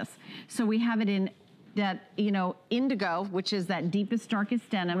about this. So we have it in that, you know, indigo, which is that deepest, darkest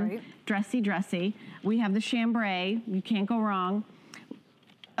denim, right. Dressy. We have the chambray, you can't go wrong.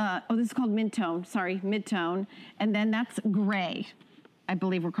 Oh, this is called mid-tone, sorry, mid-tone. And then that's gray. I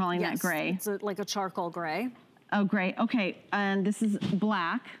believe we're calling that gray. It's like a charcoal gray. Oh, gray, okay. And this is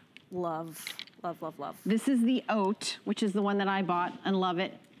black. Love, love, love, love. This is the oat, which is the one that I bought and love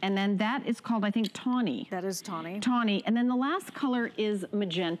it. And then that is called, I think, tawny. That is tawny. Tawny, and then the last color is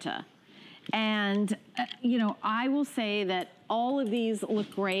magenta. And, you know, I will say that all of these look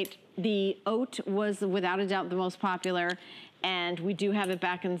great. The oat was without a doubt the most popular, and we do have it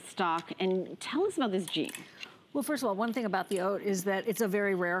back in stock. And tell us about this jean. Well, first of all, one thing about the oat is that it's a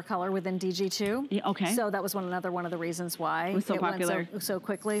very rare color within DG2. Yeah, okay. So that was another one of the reasons why it was so popular. Went so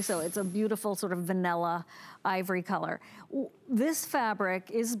quickly. So it's a beautiful sort of vanilla ivory color. This fabric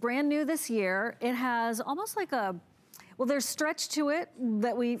is brand new this year. It has almost like a, well, there's stretch to it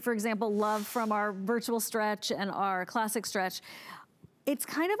that we, for example, love from our virtual stretch and our classic stretch. It's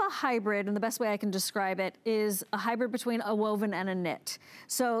kind of a hybrid, and the best way I can describe it is a hybrid between a woven and a knit.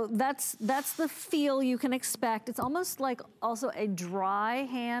 So that's the feel you can expect. It's almost like also a dry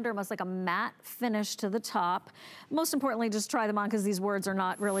hand, or almost like a matte finish to the top. Most importantly, just try them on, because these words are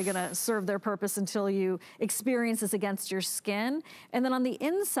not really gonna serve their purpose until you experience this against your skin. And then on the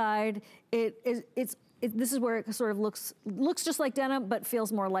inside, this is where it sort of looks just like denim, but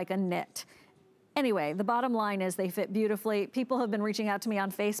feels more like a knit. Anyway, the bottom line is they fit beautifully. People have been reaching out to me on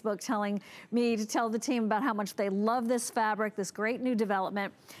Facebook telling me to tell the team about how much they love this fabric, this great new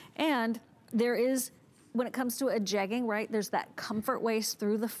development. And there is, when it comes to a jegging, right, there's that comfort waist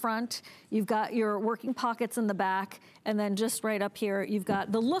through the front. You've got your working pockets in the back, and then just right up here, you've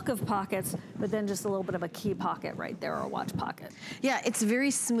got the look of pockets, but then just a little bit of a key pocket right there, or a watch pocket. Yeah, it's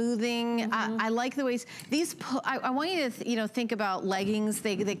very smoothing. I like the ways, these, I want you to think about leggings.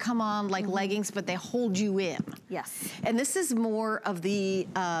 They come on like leggings, but they hold you in. Yes. And this is more of the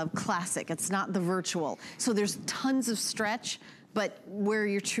classic. It's not the virtual. So there's tons of stretch, but wear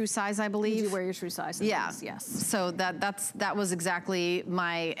your true size, I believe. You do wear your true size. Yeah. Yes. So that was exactly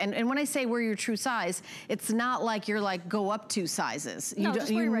my, and when I say wear your true size, it's not like you're like go up 2 sizes. No,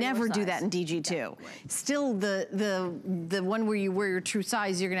 You never do that in DG2. Yeah, right. Still the one where you wear your true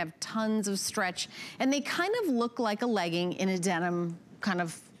size, you're gonna have tons of stretch, and they kind of look like a legging in a denim kind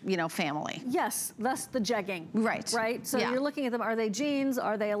of family. Yes, that's the jegging. Right. Right? So you're looking at them, are they jeans?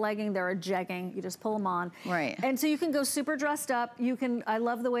 Are they a legging? They're a jegging. You just pull them on. Right. And so you can go super dressed up. I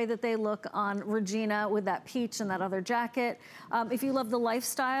love the way that they look on Regina with that peach and that other jacket. If you love the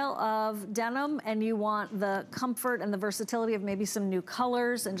lifestyle of denim and you want the comfort and the versatility of maybe some new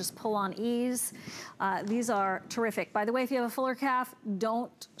colors and just pull on ease, these are terrific. By the way, if you have a fuller calf,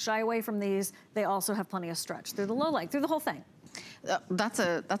 don't shy away from these. They also have plenty of stretch through the low leg, through the whole thing. That's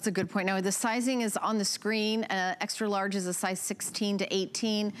a good point. Now the sizing is on the screen. Extra large is a size 16 to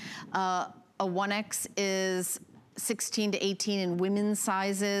 18. A 1X is 16 to 18 in women's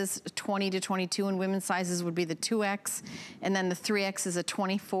sizes, 20 to 22 in women's sizes would be the 2X, and then the 3X is a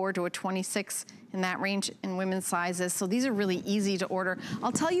 24 to a 26 in that range in women's sizes. So these are really easy to order.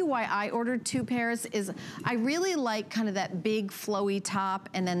 I'll tell you why I ordered 2 pairs is I really like kind of that big flowy top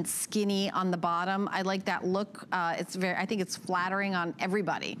and then skinny on the bottom. I like that look. I think it's flattering on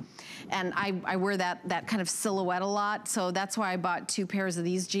everybody. And I wear that kind of silhouette a lot. So that's why I bought 2 pairs of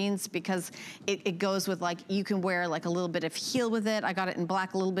these jeans, because it goes with, like, you can wear like a little bit of heel with it. I got it in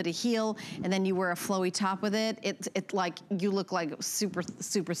black, a little bit of heel, and then you wear a flowy top with it. It's like, you look like super,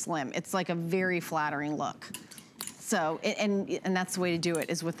 super slim. It's like a very flattering look. So, and that's the way to do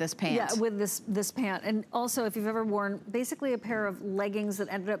it, is with this pant. Yeah, with this pant. And also, if you've ever worn basically a pair of leggings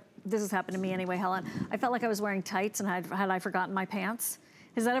that ended up, this has happened to me anyway, Helen, I felt like I was wearing tights and had I forgotten my pants.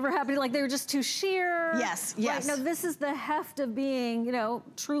 Has that ever happened? Like they were just too sheer? Yes, yes. Right, no, this is the heft of being, you know,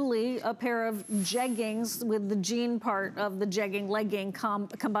 truly a pair of jeggings with the jean part of the jegging legging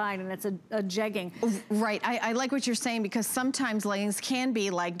combined, and it's a jegging. Right, I like what you're saying, because sometimes leggings can be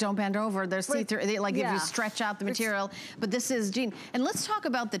like, don't bend over, they're see-through, like if you stretch out the material, but this is jean. And let's talk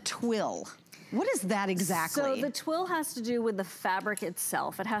about the twill. What is that exactly? So the twill has to do with the fabric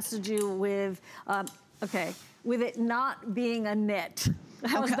itself. It has to do with, with it not being a knit.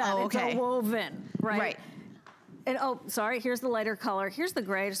 How's that? It's a woven, right? Right. And sorry, here's the lighter color. Here's the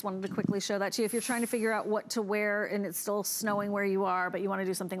gray. I just wanted to quickly show that to you. If you're trying to figure out what to wear and it's still snowing where you are, but you want to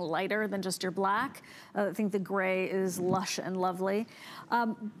do something lighter than just your black, I think the gray is lush and lovely.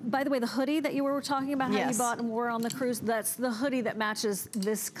 By the way, the hoodie that you were talking about, how you bought and wore on the cruise, that's the hoodie that matches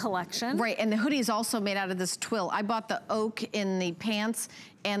this collection. Right, and the hoodie is also made out of this twill. I bought the oak in the pants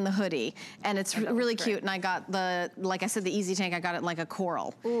and the hoodie, and it's really cute. And I got like I said, the Easy Tank, I got it in like a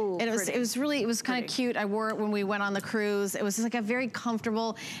coral. Ooh, and it was kind of cute. I wore it when we went on the cruise. It was just like a very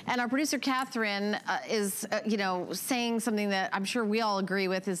comfortable, and our producer Catherine is, you know, saying something that I'm sure we all agree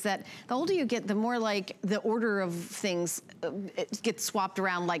with, is that the older you get, the more like the order of things it gets swapped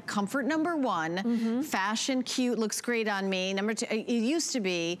around, like comfort number 1, fashion, cute, looks great on me. Number 2, it used to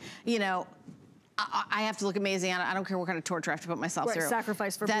be, you know, I have to look amazing. I don't care what kind of torture I have to put myself through.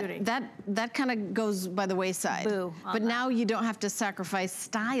 Sacrifice for beauty. That kind of goes by the wayside. Boo. But now you don't have to sacrifice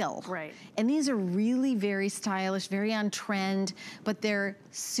style. Right. And these are really very stylish, very on trend, but they're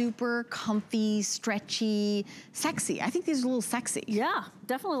super comfy, stretchy, sexy. I think these are a little sexy. Yeah,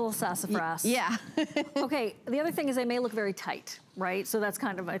 definitely a little sassafras. Yeah. Okay, the other thing is they may look very tight, right? So that's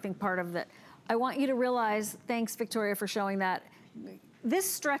kind of, I think, part of that. I want you to realize, thanks Victoria for showing that, this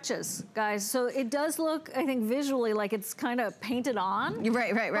stretches, guys, so it does look, I think, visually like it's kind of painted on.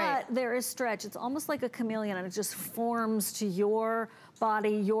 Right. But there is stretch. It's almost like a chameleon, and it just forms to your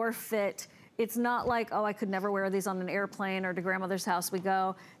body, your fit. It's not like, oh, I could never wear these on an airplane or to grandmother's house we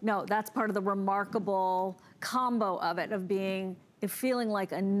go. No, that's part of the remarkable combo of it, of feeling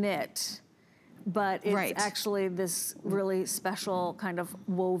like a knit, but it's actually this really special kind of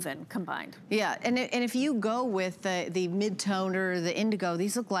woven combined. Yeah, and if you go with the mid-tone or the indigo,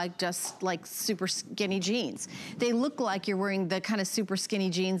 these look like just like super skinny jeans. They look like you're wearing the kind of super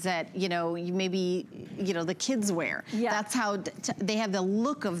skinny jeans that, you know, maybe, you know, the kids wear. Yeah. That's how they have the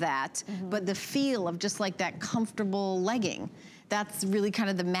look of that, but the feel of just like that comfortable legging. That's really kind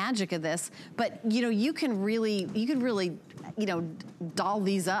of the magic of this. But, you know, you could really, you know, doll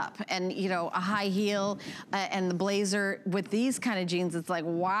these up, and, you know, a high heel and the blazer with these kind of jeans, it's like,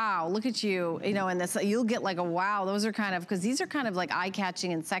 wow, look at you, you know, and this, you'll get like a wow. Those are kind of, because these are kind of like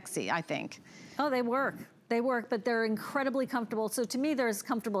eye-catching and sexy, I think. Oh, they work. They work, but they're incredibly comfortable. So to me, they're as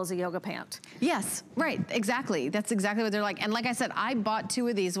comfortable as a yoga pant. Yes, right, exactly. That's exactly what they're like. And like I said, I bought 2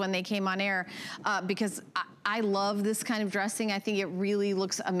 of these when they came on air because I love this kind of dressing. I think it really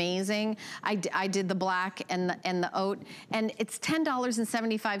looks amazing. I did the black and the oat, and it's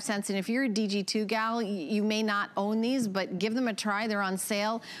 $10.75. And if you're a DG2 gal, you may not own these, but give them a try. They're on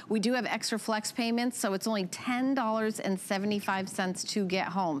sale. We do have extra flex payments, so it's only $10.75 to get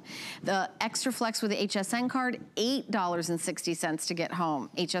home. The extra flex with the HSN card, $8.60 to get home,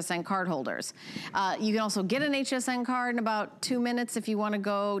 HSN card holders. You can also get an HSN card in about 2 minutes if you want to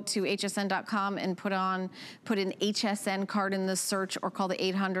go to hsn.com and put in HSN card in the search, or call the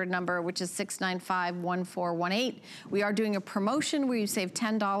 800 number, which is 695-1418. We are doing a promotion where you save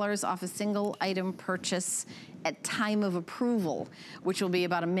 $10 off a single item purchase at time of approval, which will be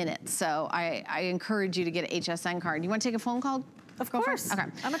about a minute. So I encourage you to get an HSN card. You want to take a phone call? Of course. Okay.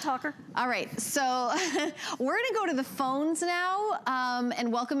 I'm a talker. All right, so we're gonna go to the phones now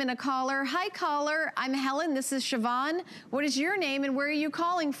and welcome in a caller. Hi, caller. I'm Helen. This is Siobhan. What is your name and where are you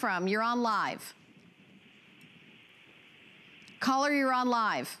calling from? You're on live. Caller, you're on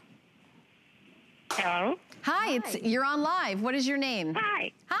live. Hello? Hi, you're on live. What is your name?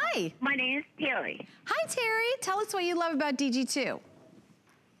 Hi. Hi. My name is Terry. Hi, Terry. Tell us what you love about DG2.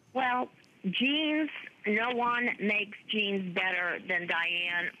 Well, jeans, no one makes jeans better than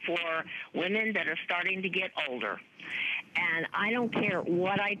Diane for women that are starting to get older. And I don't care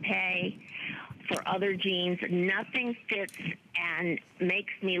what I pay for other jeans. Nothing fits and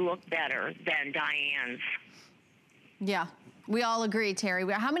makes me look better than Diane's. Yeah, we all agree, Terry.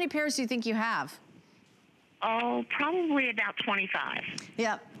 How many pairs do you think you have? Oh, probably about 25.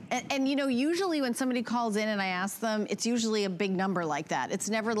 Yeah. And you know, usually when somebody calls in and I ask them, it's usually a big number like that. It's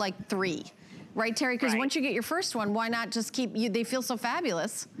never like 3. Right, Terry? Because once you get your first one, why not just keep, they feel so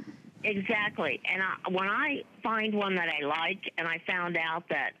fabulous. Exactly. And when I find one that I like, and I found out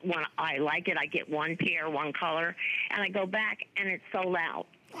that when I like it, I get one pair, one color, and I go back and it's sold out.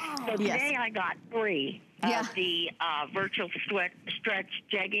 So today I got 3 of the virtual stretch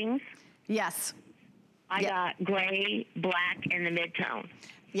jeggings. Yes. I got gray, black, and the mid-tone.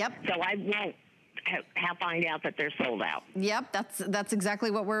 Yep. So I won't find out that they're sold out. Yep, that's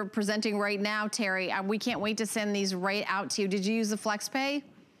exactly what we're presenting right now, Terry. We can't wait to send these right out to you. Did you use the FlexPay?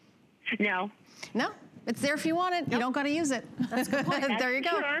 No. No? It's there if you want it. Nope. You don't got to use it. That's a good point. There you go.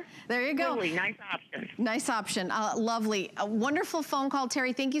 Sure. There you go. Really nice option. Nice option. Lovely. A wonderful phone call,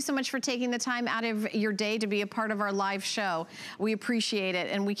 Terry. Thank you so much for taking the time out of your day to be a part of our live show. We appreciate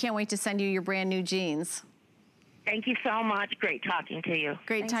it, and we can't wait to send you your brand new jeans. Thank you so much. Great talking to you.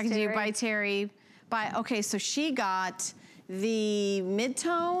 Great talking to you. Bye, Terry. Bye. Okay, so she got the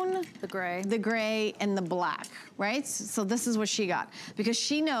mid-tone, the gray, and the black, right? So this is what she got. Because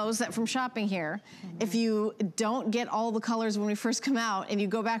she knows that from shopping here, if you don't get all the colors when we first come out and you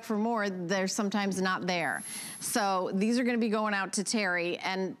go back for more, they're sometimes not there. So these are gonna be going out to Terry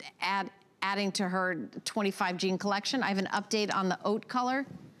and adding to her 25 jean collection. I have an update on the oat color.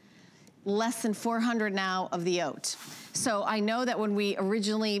 Less than 400 now of the oat. So I know that when we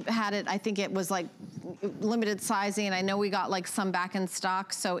originally had it, I think it was like limited sizing, and I know we got like some back in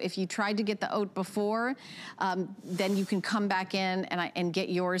stock. So if you tried to get the oat before, then you can come back in and get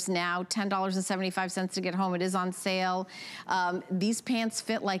yours now. $10.75 to get home. It is on sale. These pants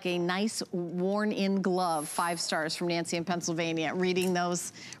fit like a nice worn-in glove. 5 stars from Nancy in Pennsylvania, reading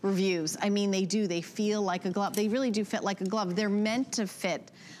those reviews. I mean, they do. They feel like a glove. They really do fit like a glove. They're meant to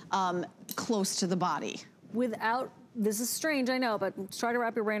fit close to the body. Without, this is strange, I know, but try to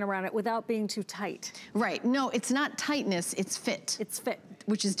wrap your brain around it without being too tight. Right, no, it's not tightness, it's fit. It's fit.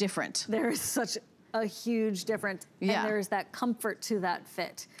 Which is different. There is such a huge difference, and there's that comfort to that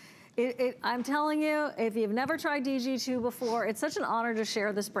fit. I'm telling you, if you've never tried DG2 before, it's such an honor to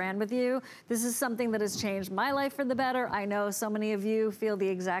share this brand with you. This is something that has changed my life for the better. I know so many of you feel the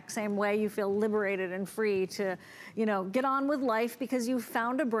exact same way. You feel liberated and free to, you know, get on with life because you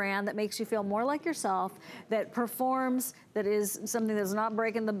found a brand that makes you feel more like yourself, that performs, that is something that's not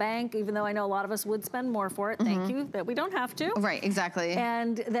breaking the bank, even though I know a lot of us would spend more for it. Thank you, that we don't have to. Right, exactly.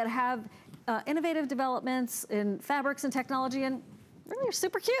 And that have innovative developments in fabrics and technology, and they're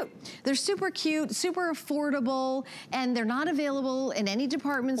super cute. They're super cute, super affordable, and they're not available in any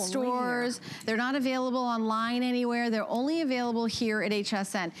department stores. They're not available online anywhere. They're only available here at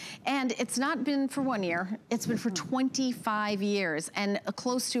HSN. And it's not been for 1 year. It's been for 25 years and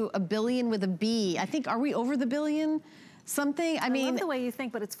close to $1 billion with a B. I think, are we over the billion? Something, I mean. I love the way you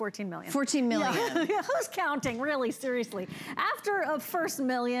think, but it's 14 million. 14 million. Yeah. Who's counting, really, seriously? After a first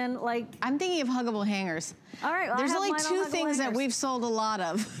million, like. I'm thinking of huggable hangers. All right, well, there's only 2 things that we've sold a lot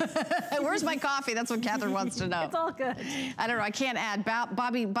of. Where's my coffee? That's what Catherine wants to know. It's all good. I don't know, I can't add.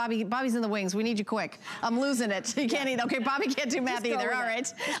 Bobby's in the wings. We need you quick. I'm losing it. You can't eat. Okay, Bobby can't do math either. All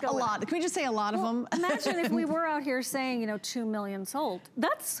right. A lot. Can we just say a lot of them? Imagine if we were out here saying, you know, 2 million sold.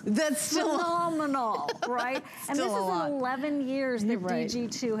 That's still phenomenal, right? And this is in 11 years that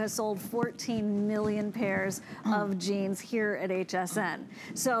DG2 has sold 14 million pairs of jeans here at HSN.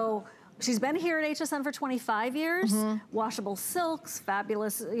 So she's been here at HSN for 25 years, washable silks,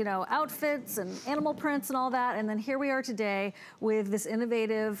 fabulous, you know, outfits and animal prints and all that. And then here we are today with this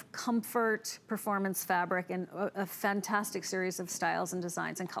innovative comfort performance fabric and a fantastic series of styles and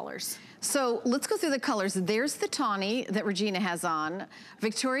designs and colors. So let's go through the colors. There's the tawny that Regina has on.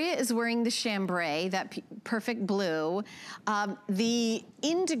 Victoria is wearing the chambray, that perfect blue. The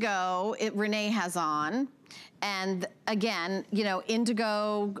indigo, Renee has on. And again, you know,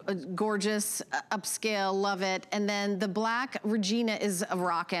 indigo, gorgeous, upscale, love it. And then the black Regina is a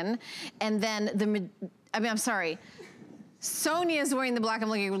rockin'. And then I'm sorry. Sonia is wearing the black. I'm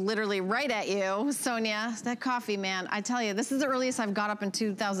looking literally right at you. Sonia, that coffee, man. I tell you, this is the earliest I've got up in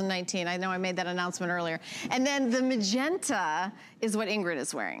 2019. I know I made that announcement earlier. And then the magenta is what Ingrid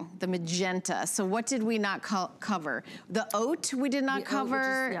is wearing, the magenta. So what did we not cover? The oat we did not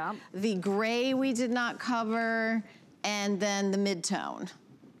cover. The gray we did not cover. And then the mid-tone.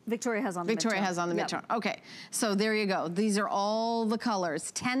 Victoria has on the Victoria has on the mid-tone. Okay, so there you go. These are all the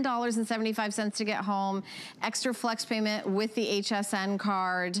colors. $10.75 to get home. Extra flex payment with the HSN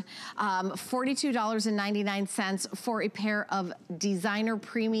card. $42.99 for a pair of designer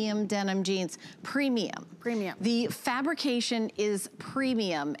premium denim jeans. Premium. Premium. The fabrication is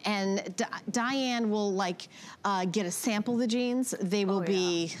premium, and Diane will like get a sample of the jeans. They will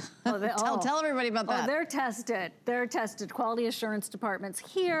be. Tell everybody about that. Oh, they're tested. They're tested. Quality assurance departments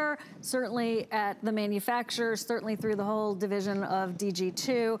here, certainly at the manufacturer, certainly through the whole division of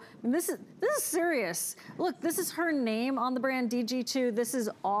DG2. I mean, this is serious. Look, this is her name on the brand DG2. This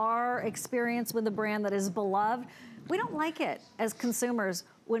is our experience with a brand that is beloved. We don't like it as consumers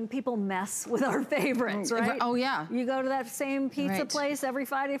when people mess with our favorites, right? Oh, yeah. You go to that same pizza place every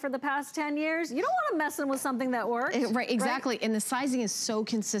Friday for the past 10 years. You don't want to mess with something that works. Right, exactly. Right? And the sizing is so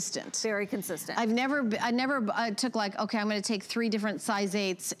consistent. Very consistent. I never took like, okay, I'm going to take 3 different size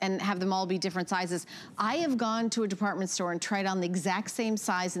 8s and have them all be different sizes. I have gone to a department store and tried on the exact same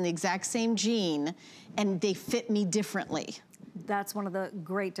size and the exact same jean, and they fit me differently. That's one of the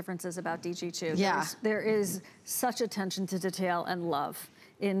great differences about DG2. Yeah. There is such attention to detail and love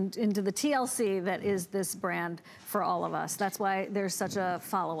into the TLC that is this brand for all of us. That's why there's such a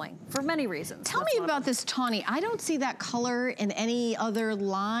following, for many reasons. Tell me about this tawny. I don't see that color in any other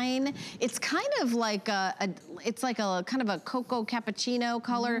line. It's kind of like it's like a kind of a cocoa cappuccino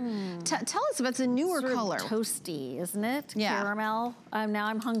color. Tell us about, it's a newer color. Toasty, isn't it? Yeah. Caramel. Now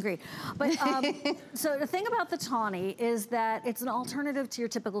I'm hungry. But so the thing about the tawny is that it's an alternative to your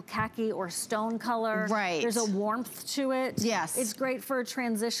typical khaki or stone color. Right. There's a warmth to it. Yes. It's great for a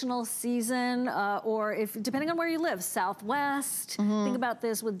transitional season, or if depending on where you live, Southwest. Think about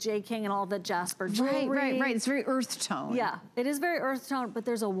this with J. King and all the Jasper jewelry. Right. It's very earth tone. Yeah, it is very earth tone, but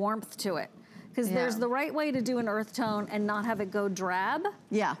there's a warmth to it. Because there's the right way to do an earth tone and not have it go drab.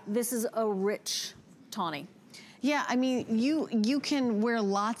 Yeah. This is a rich tawny. Yeah, I mean, you can wear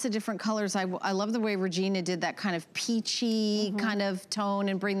lots of different colors. I love the way Regina did that kind of peachy kind of tone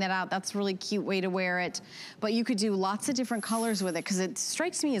and bring that out. That's a really cute way to wear it. But you could do lots of different colors with it because it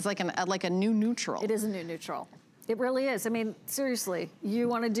strikes me as like a new neutral. It is a new neutral. It really is. I mean, seriously, you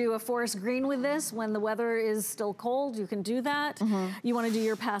want to do a forest green with this when the weather is still cold, you can do that. You want to do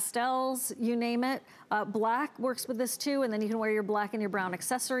your pastels, you name it. Black works with this too, and then you can wear your black and your brown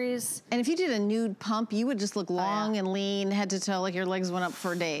accessories. And if you did a nude pump, you would just look long and lean, head to toe, like your legs went up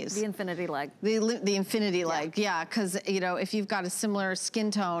for days. The infinity leg. The infinity leg, yeah, because if you've got a similar skin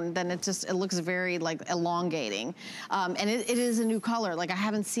tone, then it looks very like elongating. And it is a new color. Like I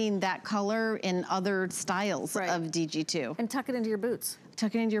haven't seen that color in other styles of DG2. And tuck it into your boots.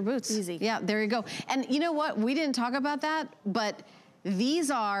 Tuck it into your boots. Easy. Yeah, there you go. And you know what? We didn't talk about that, but these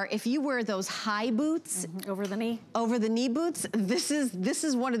are, if you wear those high boots. Over the knee. Over the knee boots, this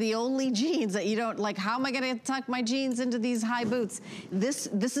is one of the only jeans that you don't, like, how am I gonna tuck my jeans into these high boots? This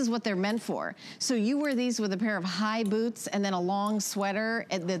is what they're meant for. So you wear these with a pair of high boots and then a long sweater,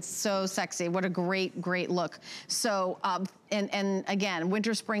 and that's so sexy. What a great, great look. So, and again,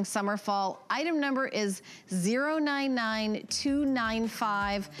 winter, spring, summer, fall. Item number is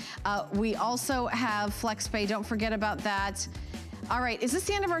 099295. We also have FlexPay, don't forget about that. All right, is this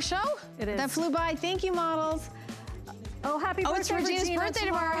the end of our show? It is. That flew by. Thank you, models. Oh, happy birthday, it's Regina's birthday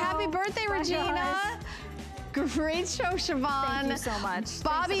tomorrow. Happy birthday, Regina. Great show, Siobhan. Thank you so much.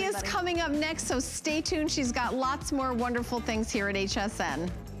 Bobby is coming up next, so stay tuned. She's got lots more wonderful things here at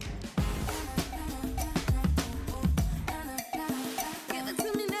HSN.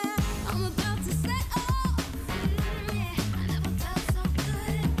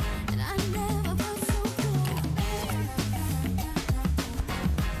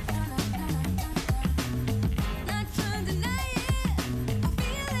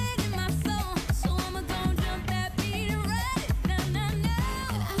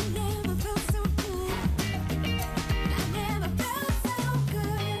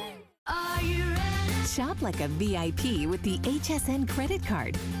 Shop like a VIP with the HSN credit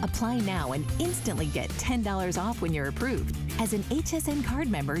card. Apply now and instantly get $10 off when you're approved. As an HSN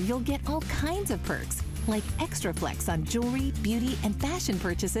card member, you'll get all kinds of perks, like extra flex on jewelry, beauty, and fashion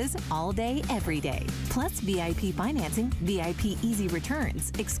purchases all day, every day. Plus VIP financing, VIP easy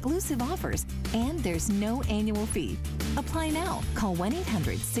returns, exclusive offers, and there's no annual fee. Apply now. Call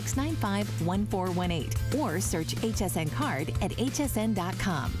 1-800-695-1418 or search HSN card at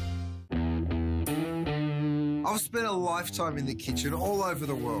hsn.com. I've spent a lifetime in the kitchen all over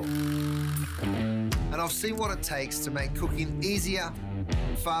the world. And I've seen what it takes to make cooking easier,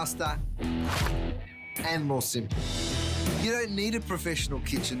 faster, and more simple. You don't need a professional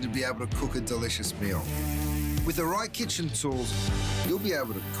kitchen to be able to cook a delicious meal. With the right kitchen tools, you'll be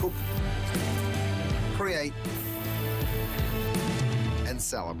able to cook, create, and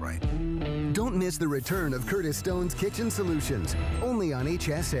celebrate. Don't miss the return of Curtis Stone's Kitchen Solutions, only on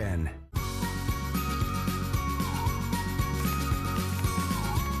HSN.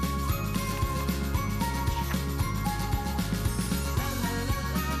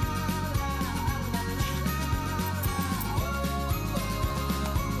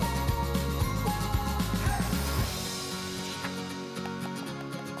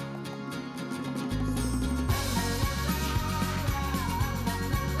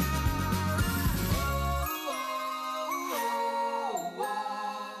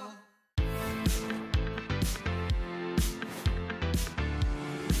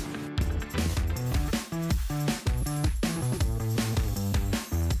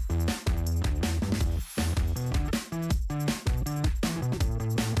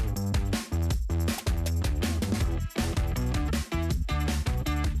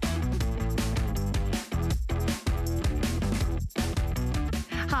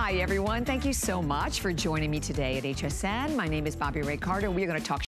 Hi, everyone. Thank you so much for joining me today at HSN. My name is Bobby Ray Carter. We are going to talk